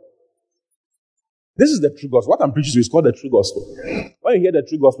 This is the true gospel. What I'm preaching to is called the true gospel. When you hear the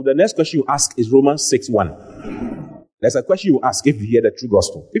true gospel, the next question you ask is Romans 6:1. There's a question you ask if you hear the true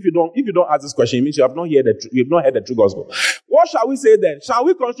gospel. If you don't ask this question, it means you have not heard the true gospel. What shall we say then? Shall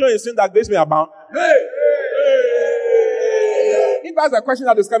we continue in sin that grace may abound? If that's a question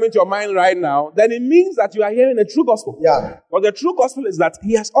that is coming to your mind right now, then it means that you are hearing the true gospel. Yeah. But the true gospel is that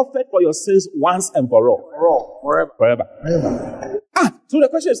he has offered for your sins once and for all. Forever. So the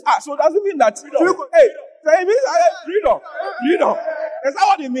question is, so does it mean that freedom? So it means freedom. Is that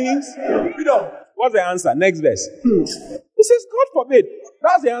what it means? Freedom. What's the answer? Next verse. He says, God forbid.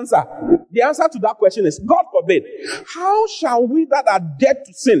 That's the answer. The answer to that question is, God forbid. How shall we that are dead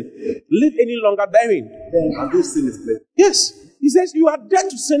to sin live any longer therein? And this sin is blessed. Yes. He says, you are dead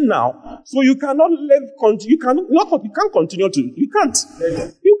to sin now, so you cannot live, you can't continue to, you can't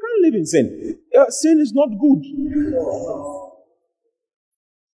live in sin. Sin is not good.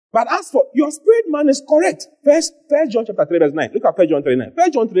 But as for your spirit man is correct. First John chapter 3 verse 9. Look at 1 John 3:9.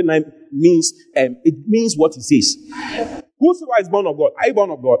 1 John 3:9 means, it means what it says. Whosoever is born of God, born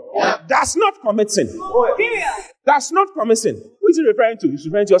of God, does not commit sin. Does not commit sin. Who is he referring to? He's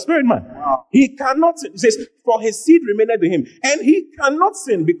referring to your spirit man. He cannot sin. He says, for his seed remaineth in him. And he cannot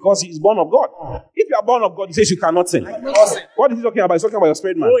sin because he is born of God. If you are born of God, he says you cannot sin. What is he talking about? He's talking about your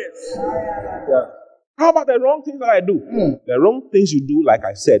spirit man. How about the wrong things that I do? The wrong things you do, like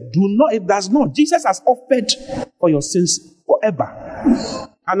I said, it does not. Jesus has offered for your sins forever.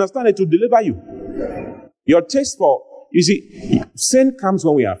 Understand it, to deliver you. Your taste for, you see, sin comes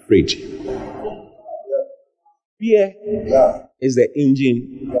when we are afraid. Fear is the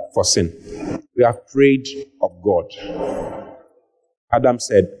engine for sin. We are afraid of God. Adam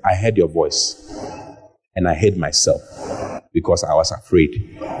said, I heard your voice and I hid myself because I was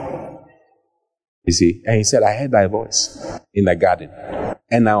afraid. You see, and he said, I heard thy voice in the garden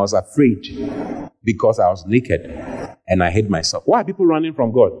and I was afraid because I was naked and I hid myself. Why are people running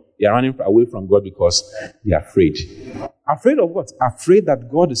from God? They are running away from God because they are afraid. Afraid of what? Afraid that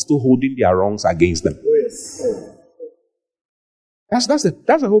God is still holding their wrongs against them. That's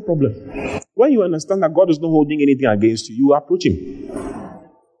the whole problem. When you understand that God is not holding anything against you, you approach him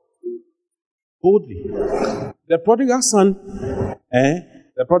boldly. The prodigal son,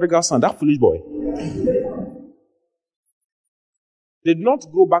 that foolish boy, did not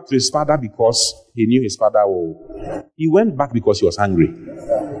go back to his father because he knew his father would. He went back because he was hungry.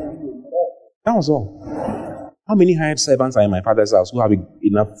 That was all. How many hired servants are in my father's house who have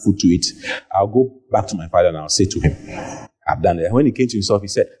enough food to eat? I'll go back to my father and I'll say to him, I've done it. When he came to himself, he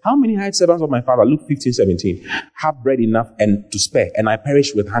said, how many hired servants of my father, Luke 15:17, have bread enough and to spare, and I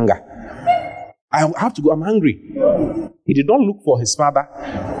perish with hunger? I have to go, I'm hungry. He did not look for his father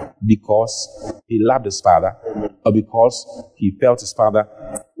because he loved his father or because he felt his father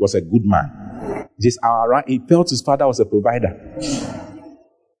was a good man. He felt his father was a provider.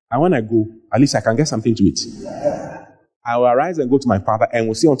 And when I go, at least I can get something to eat. I will arise and go to my father and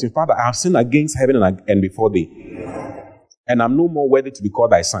will say unto him, Father, I have sinned against heaven and before thee. And I'm no more worthy to be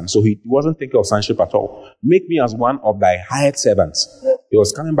called thy son. So he wasn't thinking of sonship at all. Make me as one of thy hired servants. He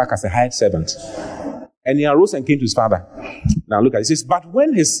was coming back as a hired servant. And he arose and came to his father. Now look at it. He says, but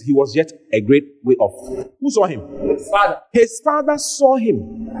when he was yet a great way off, who saw him? His father. His father saw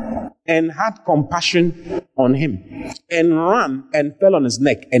him and had compassion on him and ran and fell on his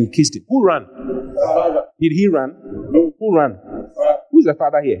neck and kissed him. Who ran? Did he run? Who ran? Who's the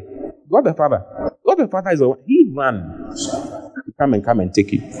father here? God the Father. God the Father is the one. He ran. Come and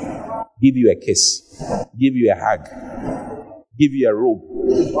take you. Give you a kiss. Give you a hug. Give you a robe.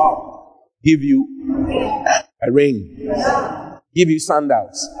 Give you a ring. Give you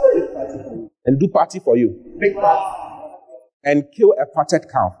sandals. And do party for you. And kill a fatted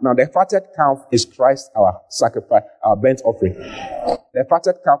calf. Now the fatted calf is Christ, our sacrifice, our burnt offering. The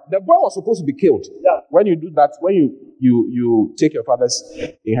fatted calf, the boy was supposed to be killed. When you do that, when you take your father's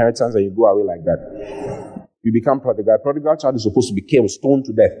inheritance and you go away like that, You become prodigal. A prodigal child is supposed to be killed, stoned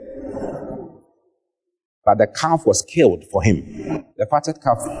to death. But the calf was killed for him. The fatted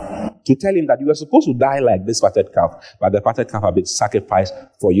calf, to tell him that you were supposed to die like this fatted calf, but the fatted calf has been sacrificed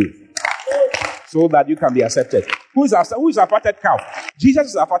for you, so that you can be accepted. Who is our fatted calf? Jesus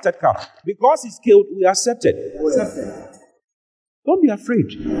is our fatted calf. Because he's killed, we are accepted. Don't be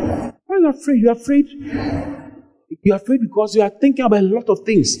afraid. Why are you afraid? You're afraid. You're afraid because you are thinking about a lot of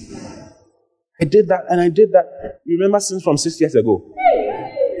things. I did that and I did that. You remember since from 6 years ago?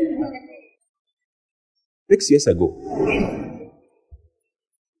 6 years ago.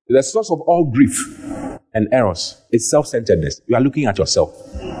 The source of all grief and errors is self-centeredness. You are looking at yourself.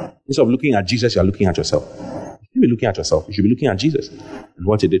 Instead of looking at Jesus, you are looking at yourself. You should be looking at yourself. You should be looking at Jesus and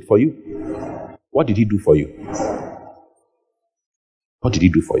what he did for you. What did he do for you? What did he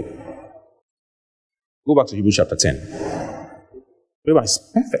do for you? Go back to Hebrews chapter 10. It's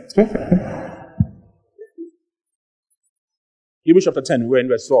perfect. Hebrews chapter 10, we're in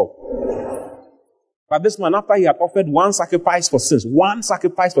verse 12. But this man, after he had offered one sacrifice for sins, forever.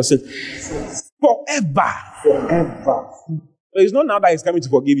 So it's not now that he's coming to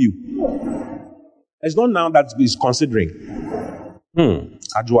forgive you. It's not now that he's considering.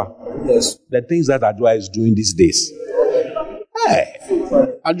 Adwa. Yes. The things that Adwa is doing these days. Hey,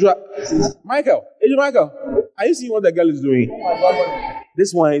 Adwa. Michael, are you seeing what the girl is doing?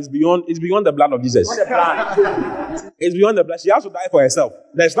 This one is beyond the blood of Jesus. It's beyond the blood. She has to die for herself.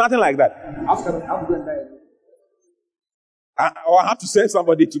 There's nothing like that. I have to send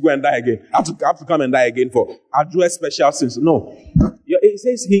somebody to go and die again. I have to come and die again for address special sins. No. It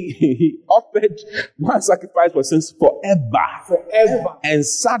says he offered one sacrifice for sins forever. And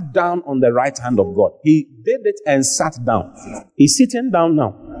sat down on the right hand of God. He did it and sat down. He's sitting down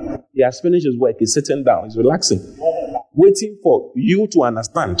now. He has finished his work. He's sitting down. He's relaxing. Waiting for you to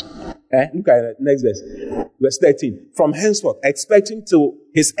understand. Look at the next verse. Verse 13. From henceforth, expecting till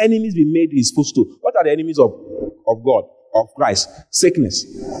his enemies be made his footstool. What are the enemies of God? Of Christ? Sickness,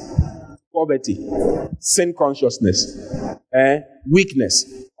 poverty, sin consciousness, weakness,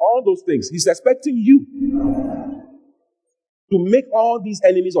 all those things. He's expecting you to make all these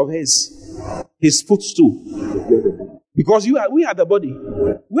enemies of his footstool. Because we are the body.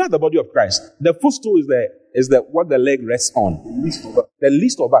 We are the body of Christ. The footstool is what the leg rests on. The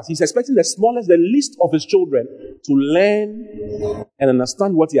least of us. He's expecting the smallest, the least of his children to learn and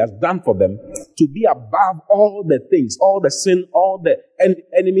understand what he has done for them, to be above all the things, all the sin, all the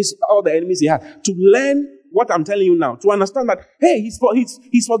enemies he had, to learn what I'm telling you now, to understand that, hey, he's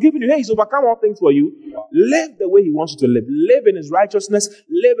forgiven you, hey, he's overcome all things for you. Live the way he wants you to live. Live in his righteousness,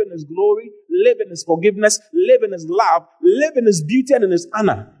 live in his glory, live in his forgiveness, live in his love, live in his beauty and in his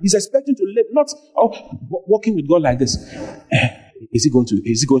honor. He's expecting to live, not walking with God like this. Is he going to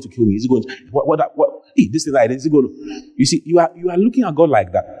kill me? Is he going to hey, this is like this? Is he going to? You see, you are looking at God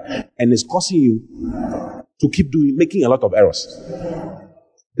like that, and it's causing you to keep making a lot of errors.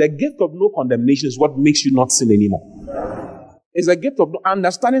 The gift of no condemnation is what makes you not sin anymore. It's a gift of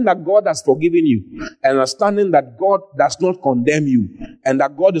understanding that God has forgiven you, and understanding that God does not condemn you, and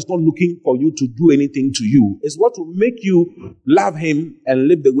that God is not looking for you to do anything to you. It's what will make you love him and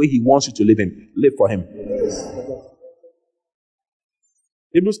live the way he wants you to live for him.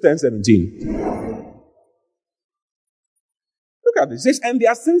 Hebrews 10:17. Look at this. It says, and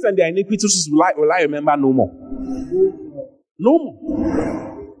their sins and their iniquities will I remember no more. No more.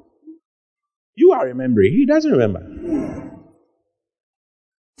 You are remembering. He doesn't remember.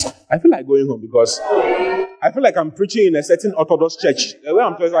 I feel like going home because I feel like I'm preaching in a certain Orthodox church. The way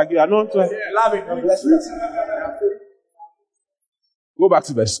I'm talking, like you are not. Go back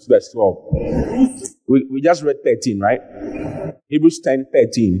to verse 12. We just read 13, right? Hebrews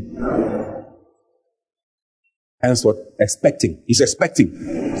 10:13. Henceforth, he's expecting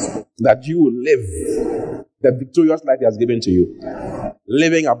that you will live the victorious life he has given to you.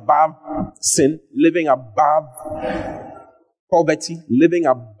 Living above sin, living above poverty, living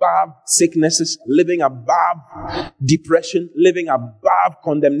above sicknesses, living above depression, living above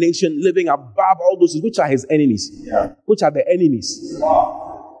condemnation, living above all those which are his enemies. Yeah. Which are the enemies?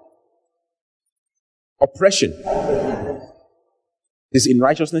 Oppression. This in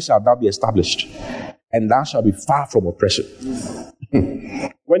righteousness shall thou be established, and thou shalt be far from oppression.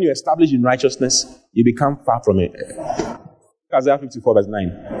 When you establish in righteousness, you become far from it. Isaiah 54 verse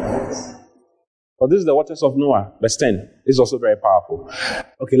 9. But this is the waters of Noah, verse 10. This is also very powerful.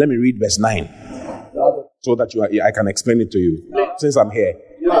 Okay, let me read verse 9 so that I can explain it to you since I'm here.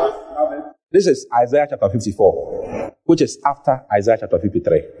 This is Isaiah chapter 54, which is after Isaiah chapter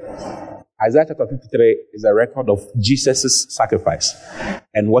 53. Isaiah chapter 53 is a record of Jesus' sacrifice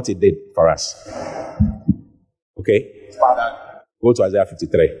and what he did for us. Okay? Go to Isaiah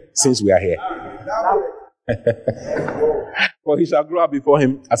 53, since we are here. For he shall grow up before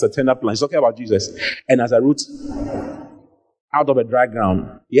him as a tender plant. He's talking about Jesus. And as a root out of a dry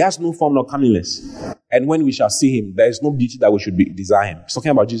ground. He has no form nor comeliness. And when we shall see him, there is no beauty that we should desire him. He's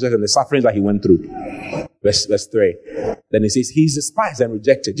talking about Jesus and the sufferings that he went through. Verse 3. Then he says, he is despised and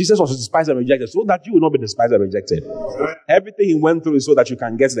rejected. Jesus was despised and rejected so that you will not be despised and rejected. Everything he went through is so that you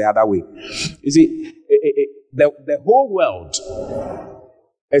can get the other way. You see, the whole world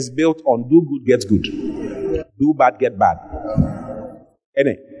is built on do good, get good. Do bad, get bad.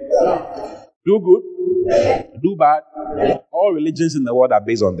 Any? Do good, do bad. All religions in the world are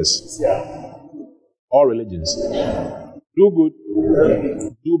based on this. All religions. Do good,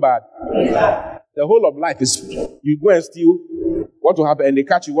 do bad. The whole of life is you go and steal, what will happen? And they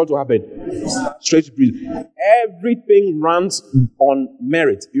catch you, what will happen? Straight to prison. Everything runs on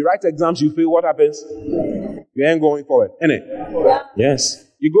merit. You write exams, you fail, what happens? You ain't going forward. Innit? Yes.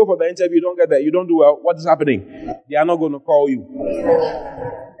 You go for the interview, you don't get there, you don't do well. What is happening? They are not going to call you.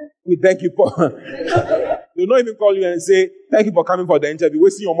 We thank you for. They'll not even call you and say, thank you for coming for the interview.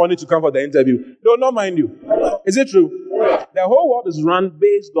 Wasting your money to come for the interview. They'll not mind you. Is it true? The whole world is run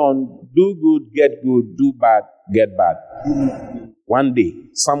based on do good, get good, do bad, get bad. One day,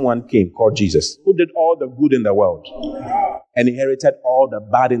 someone came called Jesus, who did all the good in the world and inherited all the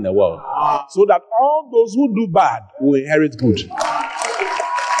bad in the world. So that all those who do bad will inherit good.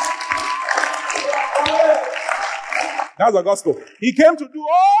 That's the gospel. He came to do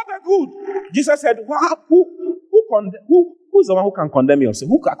all the good. Jesus said, wow, who is the one who can condemn me of sin?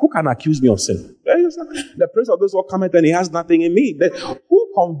 Who can accuse me of sin? The prince of this world cometh and he has nothing in me.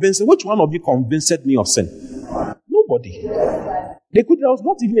 Who convinced? Which one of you convinced me of sin? Nobody. There was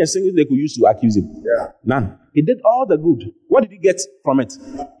not even a single thing they could use to accuse him. None. He did all the good. What did he get from it?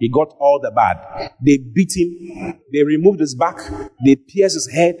 He got all the bad. They beat him. They removed his back. They pierced his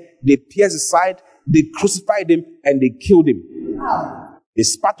head. They pierced his side. They crucified him and they killed him. They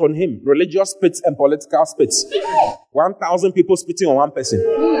spat on him. Religious spits and political spits. 1,000 people spitting on one person.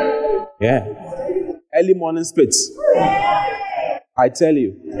 Yeah. Early morning spits. I tell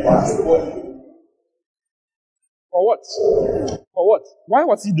you. For what? For what? Why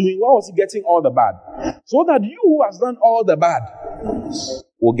was he doing? Why was he getting all the bad? So that you who has done all the bad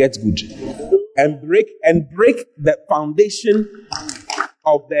will get good. And break the foundation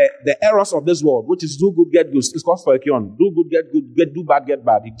of the errors of this world, which is do good, get good. It's called for a kion. Do good, get good. Do bad, get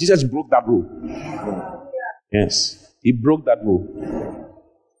bad. Jesus broke that rule. Yes. He broke that rule.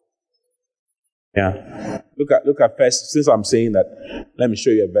 Yeah. Look at first, since I'm saying that, let me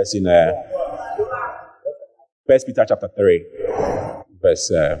show you a verse in 1 Peter chapter 3,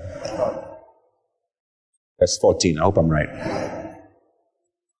 verse 14. I hope I'm right.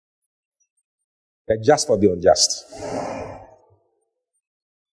 The just for the unjust.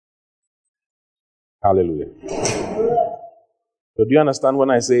 Hallelujah. So do you understand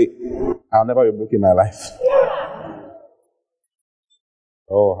when I say, I'll never be broken in my life?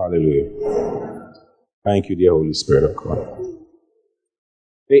 Oh, hallelujah. Thank you, dear Holy Spirit of God.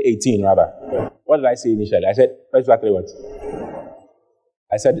 Say 18, rather. What did I say initially? I said, first exactly what?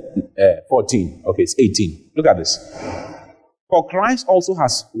 I said 14. Okay, it's 18. Look at this. For Christ also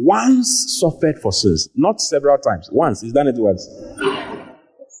has once suffered for sins. Not several times. Once. He's done it once.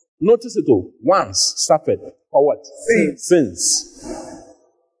 Notice it all. Once suffered for what? Sins.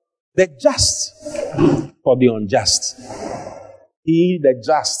 The just for the unjust. He, the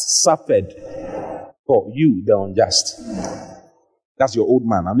just, suffered for you, the unjust. That's your old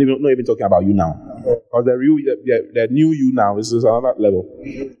man. I'm not even talking about you now. Because the new you now is another level.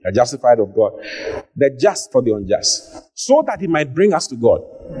 The justified of God. The just for the unjust. So that he might bring us to God.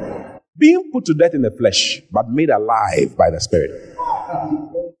 Being put to death in the flesh, but made alive by the Spirit.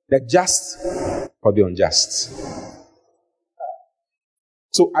 The just for the unjust.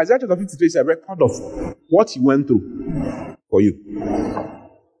 So Isaiah chapter 53 is a record of what he went through for you.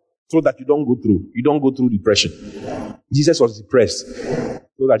 So that you don't go through depression. Jesus was depressed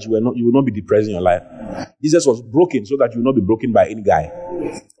so that you will not be depressed in your life. Jesus was broken so that you will not be broken by any guy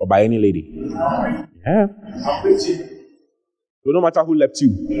or by any lady. Yeah. So no matter who left you.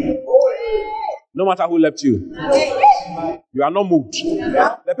 No matter who left you. You are not moved.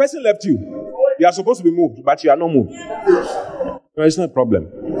 The person left you. You are supposed to be moved, but you are not moved. No, it's not a problem.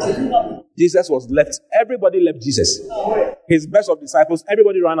 Jesus was left. Everybody left Jesus. His best of disciples,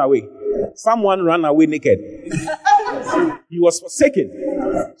 everybody ran away. Someone ran away naked. He was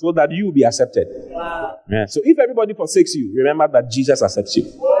forsaken so that you will be accepted. Yeah. So if everybody forsakes you, remember that Jesus accepts you.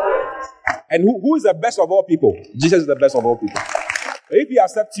 And who is the best of all people? Jesus is the best of all people. If he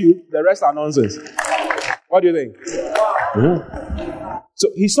accepts you, the rest are nonsense. What do you think? So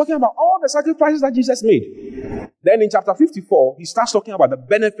he's talking about all the sacrifices that Jesus made. Then in chapter 54, he starts talking about the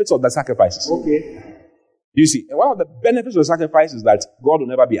benefits of the sacrifices. Okay. You see, one of the benefits of the sacrifice is that God will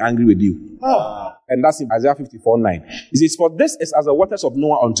never be angry with you. And that's in Isaiah 54:9. He says, for this is as the waters of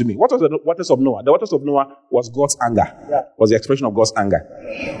Noah unto me. What was the waters of Noah? The waters of Noah was God's anger. Was the expression of God's anger.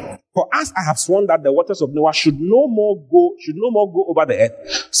 For as I have sworn that the waters of Noah should no more go over the earth,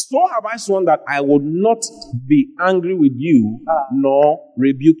 so have I sworn that I will not be angry with you, nor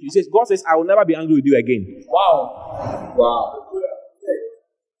rebuke you. He says, God says, I will never be angry with you again. Wow.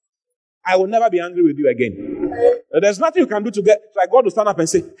 I will never be angry with you again. There's nothing you can do to get, like God will stand up and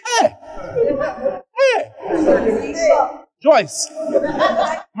say, hey, Joyce,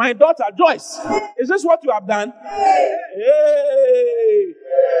 my daughter, Joyce, is this what you have done? Hey.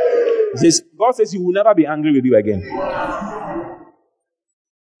 God says he will never be angry with you again.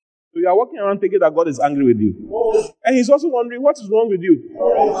 So you are walking around thinking that God is angry with you. And he's also wondering, what is wrong with you?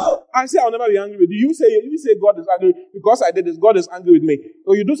 I say, I'll never be angry with you. You say God is angry. Because I did this, God is angry with me.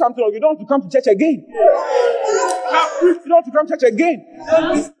 So you do something wrong, you don't have to come to church again. You don't have to come to church again.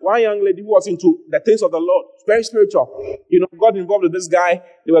 One young lady who was into the things of the Lord, very spiritual. Got involved with this guy.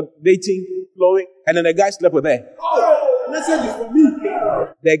 They were dating, flowing, and then the guy slept with her. Message is for me.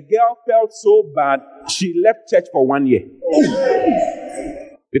 The girl felt so bad, she left church for 1 year.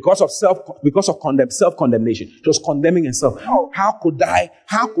 Because of self-condemnation. She was condemning herself. How could I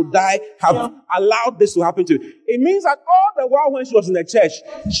have allowed this to happen to you? It means that all the while when she was in the church,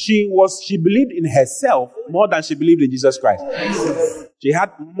 she believed in herself more than she believed in Jesus Christ. She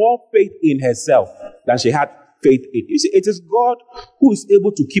had more faith in herself than she had faith in. You see, it is God who is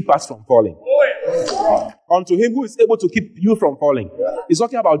able to keep us from falling. Unto him who is able to keep you from falling. He's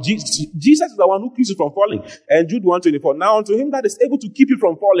talking about Jesus. Jesus is the one who keeps you from falling. And Jude 1:24. Now unto him that is able to keep you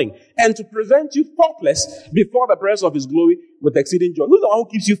from falling and to present you faultless before the presence of his glory with exceeding joy. Who's the one who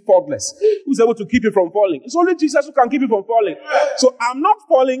keeps you faultless? Who's able to keep you from falling? It's only Jesus who can keep you from falling. So I'm not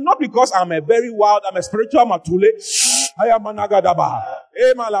falling, not because I'm a spiritual matule. I am anagadaba.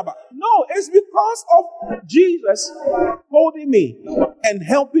 No, it's because of Jesus holding me and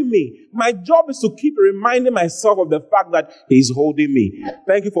helping me. My job is to keep reminding myself of the fact that he's holding me.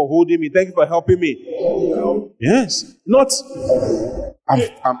 Thank you for holding me. Thank you for helping me. Yes. Not, I'm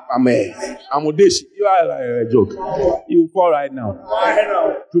a dish. You are like a joke. You will fall right now.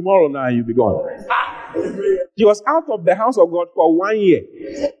 Tomorrow now you'll be gone. She was out of the house of God for 1 year.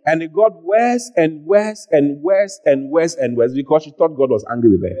 And it got worse and worse and worse and worse and worse because she thought God was angry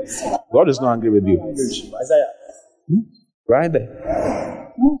with her. God is not angry with you. Isaiah. Right there.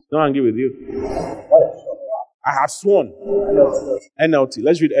 Not angry with you. I have sworn. NLT.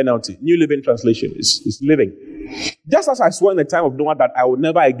 Let's read NLT. New Living Translation. It's living. Just as I swore in the time of Noah that I will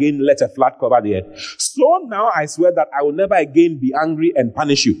never again let a flood cover the earth, so now I swear that I will never again be angry and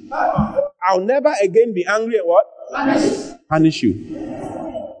punish you. I'll never again be angry and what? Punish you.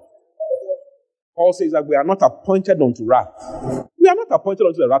 Paul says that we are not appointed unto wrath. We are not appointed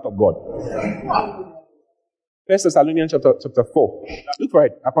unto the wrath of God. 1 Thessalonians chapter 4. Look for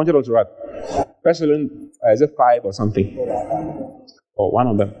it. Appointed unto wrath. 1 Thessalonians, is it 5 or something? Or one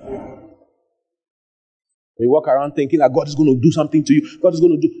of them. We walk around thinking that God is going to do something to you. God is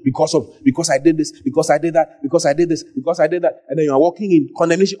going to do because I did this, because I did that, because I did this, because I did that. And then you are walking in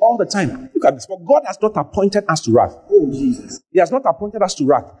condemnation all the time. Look at this. For God has not appointed us to wrath. Oh, Jesus. He has not appointed us to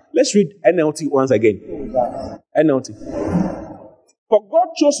wrath. Let's read NLT once again. NLT. For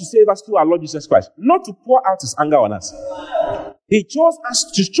God chose to save us through our Lord Jesus Christ, not to pour out his anger on us. He chose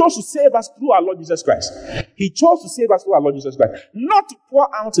to save us through our Lord Jesus Christ. He chose to save us through our Lord Jesus Christ, not to pour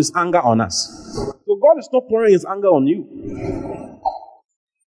out his anger on us. So God is not pouring his anger on you.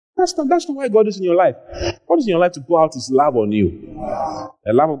 That's not why God is in your life. God is in your life to pour out his love on you.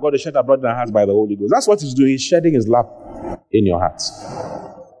 The love of God is shed abroad in our hearts by the Holy Ghost. That's what he's doing. He's shedding his love in your hearts.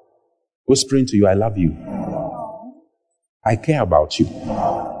 Whispering to you, I love you. I care about you.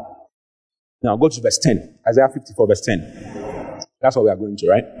 Now go to verse 10. Isaiah 54 verse 10. That's what we are going to,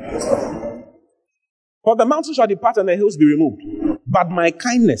 right? For the mountains shall depart and the hills be removed, but my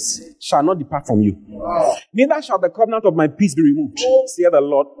kindness shall not depart from you. Neither shall the covenant of my peace be removed, saith the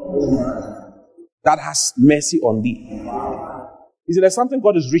Lord, that has mercy on thee. You see, there's something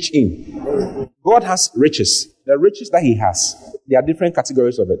God is rich in. God has riches. The riches that he has, there are different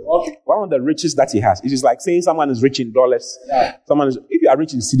categories of it. One of the riches that he has, it is like saying someone is rich in dollars. If you are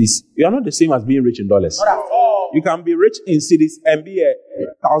rich in cities, you are not the same as being rich in dollars. You can be rich in cities and be a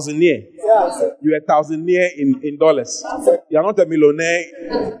thousandaire. You're a thousandaire in dollars. You are not a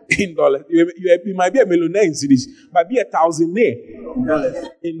millionaire in dollars. You might be a millionaire in cities, but be a thousandaire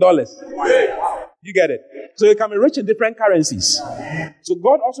in dollars. You get it? So you can be rich in different currencies. So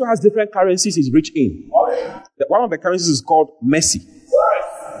God also has different currencies he's rich in. One of the currencies is called mercy.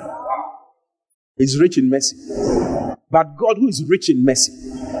 He's rich in mercy. But God, who is rich in mercy,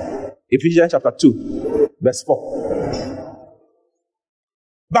 Ephesians chapter 2, verse 4.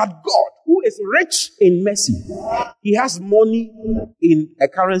 But God, who is rich in mercy, he has money in a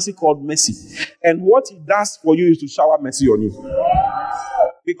currency called mercy. And what he does for you is to shower mercy on you.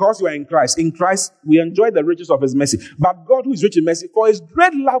 Because you are in Christ. In Christ, we enjoy the riches of his mercy. But God, who is rich in mercy, for his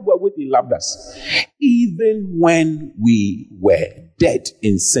great love wherewith he loved us, even when we were dead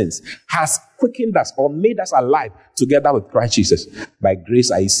in sins, has quickened us or made us alive together with Christ Jesus. By grace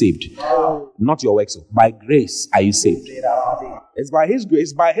are you saved. Not your works. By grace are you saved. It's by his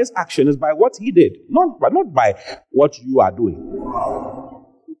grace, by his action, it's by what he did. Not by what you are doing.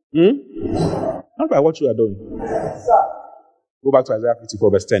 Not by what you are doing. Go back to Isaiah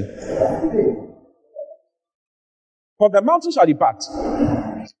 54, verse 10. For the mountains shall depart,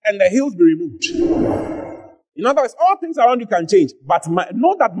 and the hills be removed. In other words, all things around you can change, but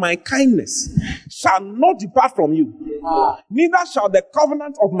know that my kindness shall not depart from you. Neither shall the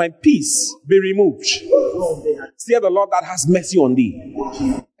covenant of my peace be removed. Say the Lord that has mercy on thee.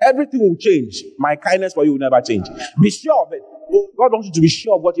 Everything will change. My kindness for you will never change. Be sure of it. God wants you to be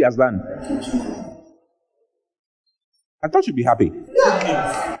sure of what he has done. I thought you'd be happy. Look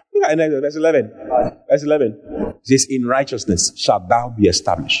at verse 11. Verse 11. It says, in righteousness shalt thou be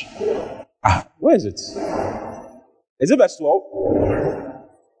established. Where is it? Is it verse 12?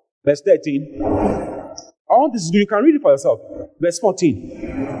 Verse 13? All this, you can read it for yourself. Verse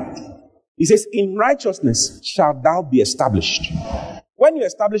 14. He says, in righteousness shalt thou be established. When you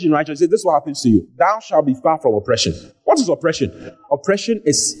establish in righteousness, this is what happens to you. Thou shalt be far from oppression. What is oppression? Oppression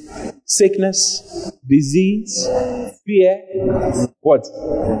is sickness, disease, fear, what?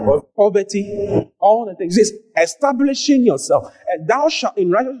 Poverty, all the things. It says, establishing yourself. And thou shalt, in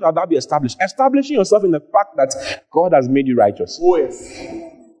righteousness shalt thou be established. Establishing yourself in the fact that God has made you righteous. Oh, yes.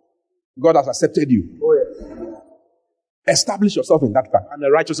 God has accepted you. Oh, yes. Establish yourself in that fact. I'm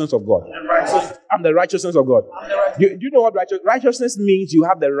the righteousness of God. I'm the righteousness of God. Do you know what righteousness means? You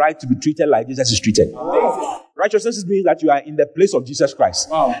have the right to be treated like Jesus is treated. Righteousness means that you are in the place of Jesus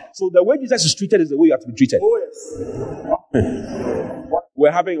Christ. Wow. So the way Jesus is treated is the way you have to be treated. Oh, yes.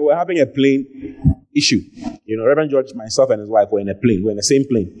 We're having a plane issue. You know, Reverend George, myself, and his wife were in a plane. We're in the same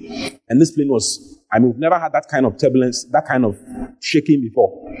plane. And this plane we've never had that kind of turbulence, that kind of shaking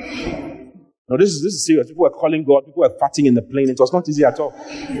before. No, this is serious. People were calling God. People were fighting in the plane. It was not easy at all.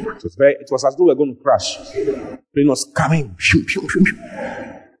 It was as though we were going to crash. The plane was coming.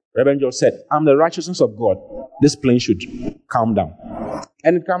 Reverend George said, I'm the righteousness of God. This plane should calm down.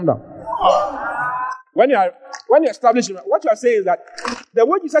 And it calmed down. When you establish, what you are saying is that the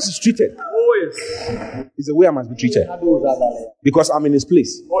way Jesus is treated is the way I must be treated. Because I'm in his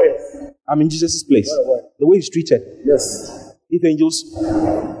place. I'm in Jesus' place. The way he's treated. Yes. If angels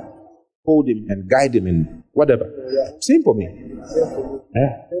hold him and guide him in whatever. Same for me.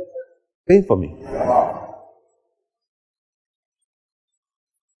 Yeah. Same for me.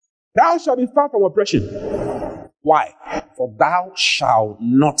 Thou shalt be far from oppression. Why? For thou shalt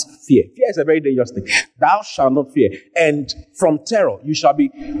not fear. Fear is a very dangerous thing. Thou shalt not fear. And from terror, you shall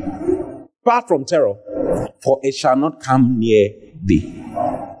be far from terror, for it shall not come near thee.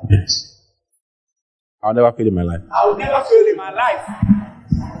 Yes. I'll never fail in my life. I will never fail in my life.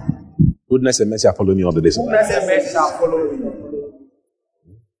 Goodness and mercy are following me all the days of my life. Goodness and mercy are following me.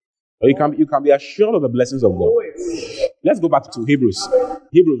 Or you can be assured of the blessings of God. Let's go back to Hebrews.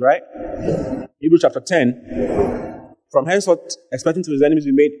 Hebrews, right? Hebrews chapter 10. From henceforth, expecting to his enemies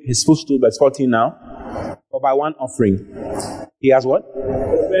be made his footstool, verse 14 now. For by one offering, he has what?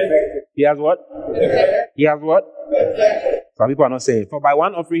 He has what? He has what? Some people are not saying. For by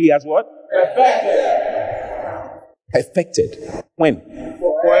one offering, he has what? Perfected. When?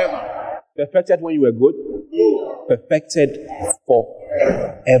 Forever. Perfected when you were good. Perfected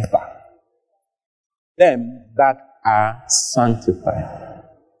forever. Them that are sanctified.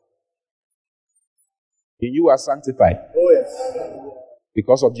 And you are sanctified. Oh, yes.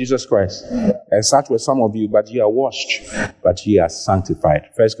 Because of Jesus Christ. And such were some of you, but ye are washed, but ye are sanctified.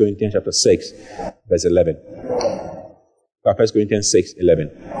 1 Corinthians chapter 6, verse 11. 1 Corinthians 6,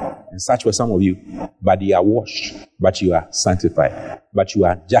 11. And such were some of you, but ye are washed, but you are sanctified, but you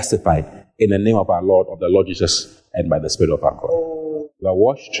are justified in the name of our Lord, of the Lord Jesus, and by the Spirit of our God. You are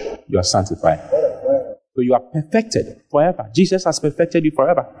washed, you are sanctified. So you are perfected forever. Jesus has perfected you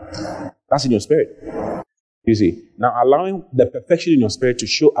forever. That's in your spirit. You see, now allowing the perfection in your spirit to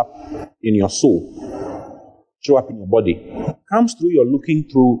show up in your soul, show up in your body, comes through your looking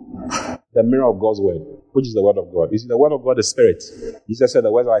through the mirror of God's word, which is the word of God. You see, the word of God is spirit. Jesus said,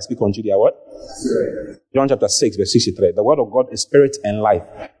 the words that I speak unto thee are what? Spirit. John chapter 6, verse 63. The word of God is spirit and life.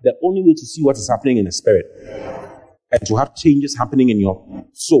 The only way to see what is happening in the spirit and to have changes happening in your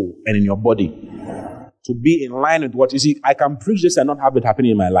soul and in your body, to be in line with what you see. I can preach this and not have it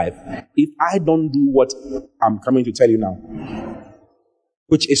happening in my life if I don't do what I'm coming to tell you now,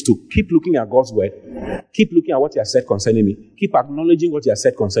 which is to keep looking at God's word, keep looking at what He has said concerning me, keep acknowledging what He has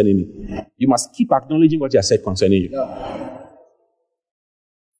said concerning me. You must keep acknowledging what He has said concerning you.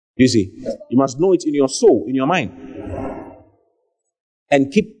 You see, you must know it in your soul, in your mind,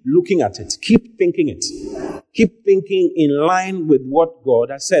 and keep looking at it, keep thinking it. Keep thinking in line with what God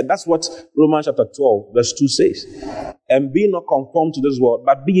has said. That's what Romans chapter 12, verse 2 says. And be not conformed to this world,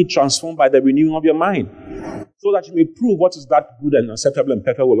 but be transformed by the renewing of your mind, so that you may prove what is that good and acceptable and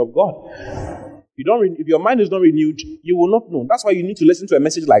perfect will of God. If your mind is not renewed, you will not know. That's why you need to listen to a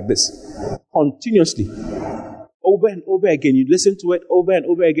message like this continuously, over and over again. You listen to it over and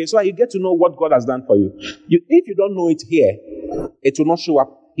over again, so that you get to know what God has done for you. If you don't know it here, it will not show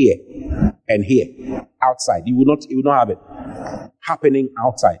up here and here, outside. You will not have it happening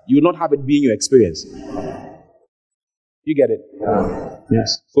outside. You will not have it being your experience. You get it?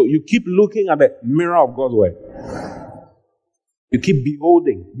 Yes. So you keep looking at the mirror of God's word. You keep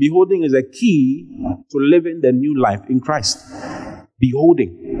beholding. Beholding is a key to living the new life in Christ.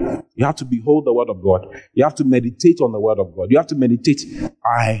 Beholding. You have to behold the word of God. You have to meditate on the word of God. You have to meditate.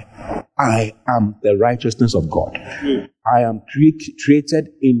 I am the righteousness of God. I am created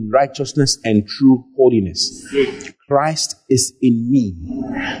in righteousness and true holiness. Christ is in me.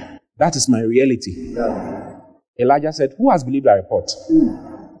 That is my reality. Elijah said, who has believed our report?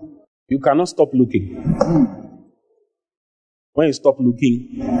 You cannot stop looking. When you stop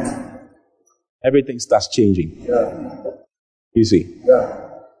looking, everything starts changing. You see?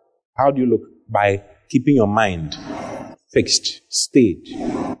 How do you look? By keeping your mind fixed, stayed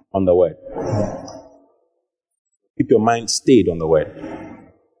on the word. Keep your mind stayed on the word.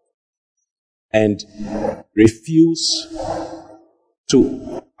 And refuse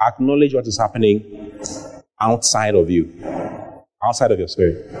to acknowledge what is happening outside of you, outside of your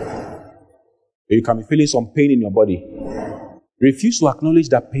spirit. You can be feeling some pain in your body. Refuse to acknowledge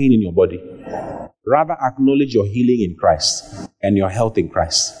that pain in your body. Rather acknowledge your healing in Christ and your health in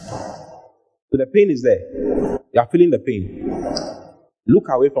Christ. So the pain is there. You are feeling the pain. Look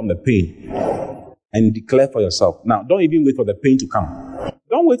away from the pain and declare for yourself. Now, don't even wait for the pain to come.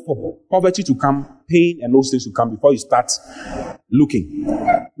 Don't wait for poverty to come, pain and those things to come before you start looking.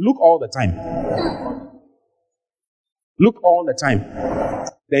 Look all the time. Look all the time.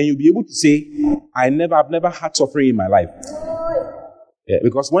 Then you'll be able to say, I've never had suffering in my life. Yeah,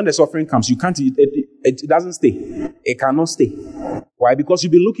 because when the suffering comes, you can't. It doesn't stay. It cannot stay. Why? Because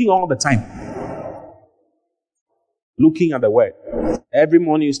you've been looking all the time. Looking at the word. Every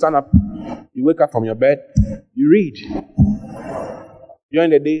morning you stand up, you wake up from your bed, you read. During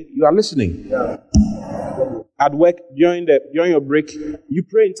the day, you are listening. At work, during your break, you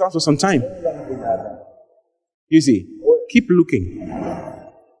pray in tongues for some time. You see, keep looking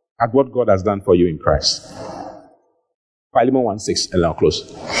at what God has done for you in Christ. Philemon 1:6, and now close.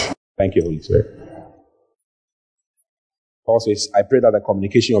 Thank you, Holy Spirit. Paul says, I pray that the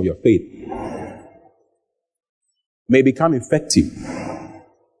communication of your faith may become effective.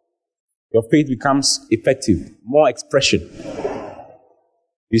 Your faith becomes effective, more expression.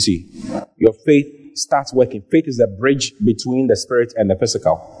 You see, your faith starts working. Faith is the bridge between the spirit and the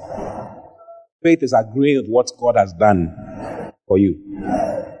physical. Faith is agreeing with what God has done for you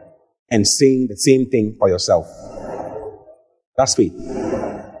and saying the same thing for yourself. That's faith.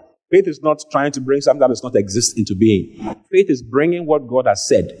 Faith is not trying to bring something that does not exist into being. Faith is bringing what God has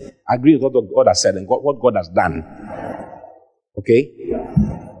said, agreeing with what God has said and what God has done. Okay?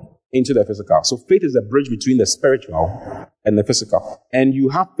 Into the physical. So faith is the bridge between the spiritual and the physical. And you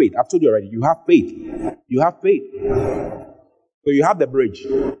have faith. I've told you already. You have faith. You have faith. So you have the bridge.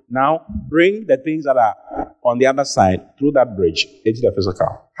 Now, bring the things that are on the other side through that bridge into the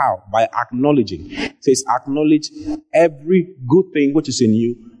physical. How? By acknowledging. It says, acknowledge every good thing which is in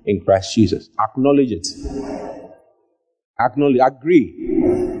you in Christ Jesus. Acknowledge it. Acknowledge. Agree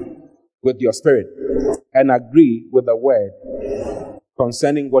with your spirit and agree with the word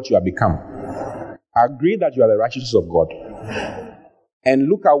concerning what you have become. Agree that you are the righteousness of God. And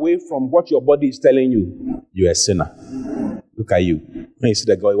look away from what your body is telling you. You are a sinner. Look at you. When you see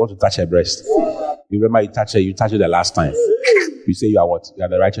the girl, you want to touch her breast. You remember you touched her the last time. You say you are what? You are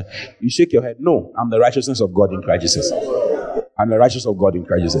the righteous. You shake your head. No, I'm the righteousness of God in Christ Jesus. I'm the righteousness of God in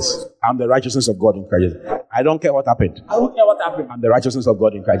Christ Jesus. I'm the righteousness of God in Christ Jesus. I don't care what happened. I don't care what happened. I'm the righteousness of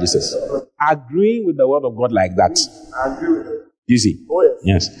God in Christ Jesus. Agreeing with the word of God like that. I agree with it. You see? Oh,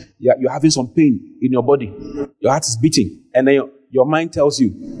 yes. Yes. You're having some pain in your body. Your heart is beating. And then your mind tells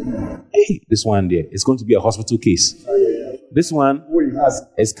you, hey, this one there is going to be a hospital case. This one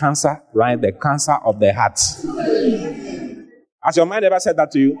is cancer, right? The cancer of the heart. Has your mind ever said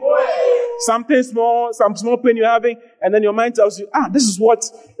that to you? Something small, some small pain you're having, and then your mind tells you, this is what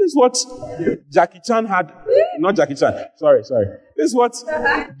Jackie Chan had. Not Jackie Chan. Sorry. This is what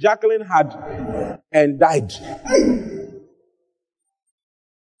Jacqueline had and died.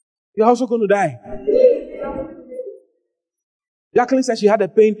 You're also going to die. Jacqueline said she had a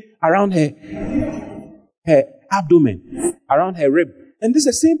pain around her abdomen, around her rib. And this is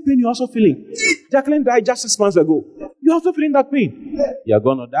the same pain you're also feeling. Jacqueline died just 6 months ago. You're also feeling that pain. You're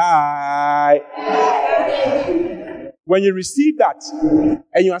going to die. When you receive that,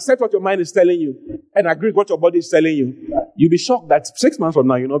 and you accept what your mind is telling you, and agree with what your body is telling you, you'll be shocked that 6 months from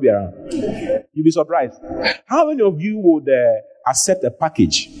now, you'll not be around. You'll be surprised. How many of you would accept a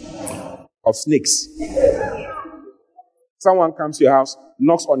package of snakes? Someone comes to your house,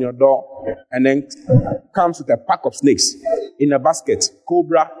 knocks on your door, and then comes with a pack of snakes in a basket.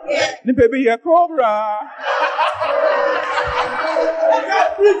 Cobra. Baby, here, cobra.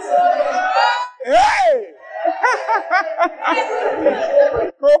 Hey!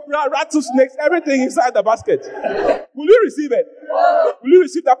 Cobra, rattlesnakes, everything inside the basket. Will you receive it? Will you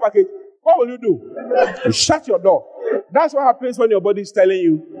receive that package? What will you do? You shut your door. That's what happens when your body is telling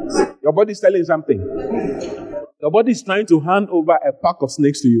you. Your body is telling you something. Your body is trying to hand over a pack of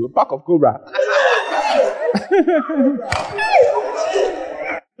snakes to you, a pack of cobra.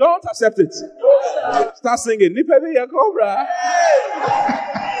 Don't accept it. Start singing, Nipebi ya cobra.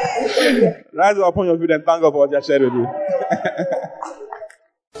 Rise up upon your feet and thank God for what I shared with you.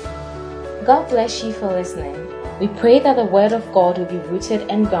 God bless you for listening. We pray that the word of God will be rooted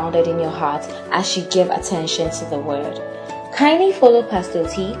and grounded in your heart as you give attention to the word. Kindly follow Pastor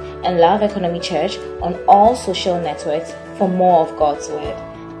T and Love Economy Church on all social networks for more of God's word.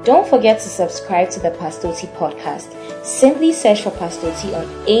 Don't forget to subscribe to the Pastor T podcast. Simply search for Pastor T on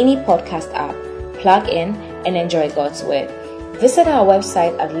any podcast app, plug in, and enjoy God's word. Visit our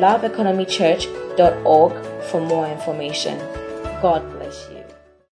website at loveeconomychurch.org for more information. God bless.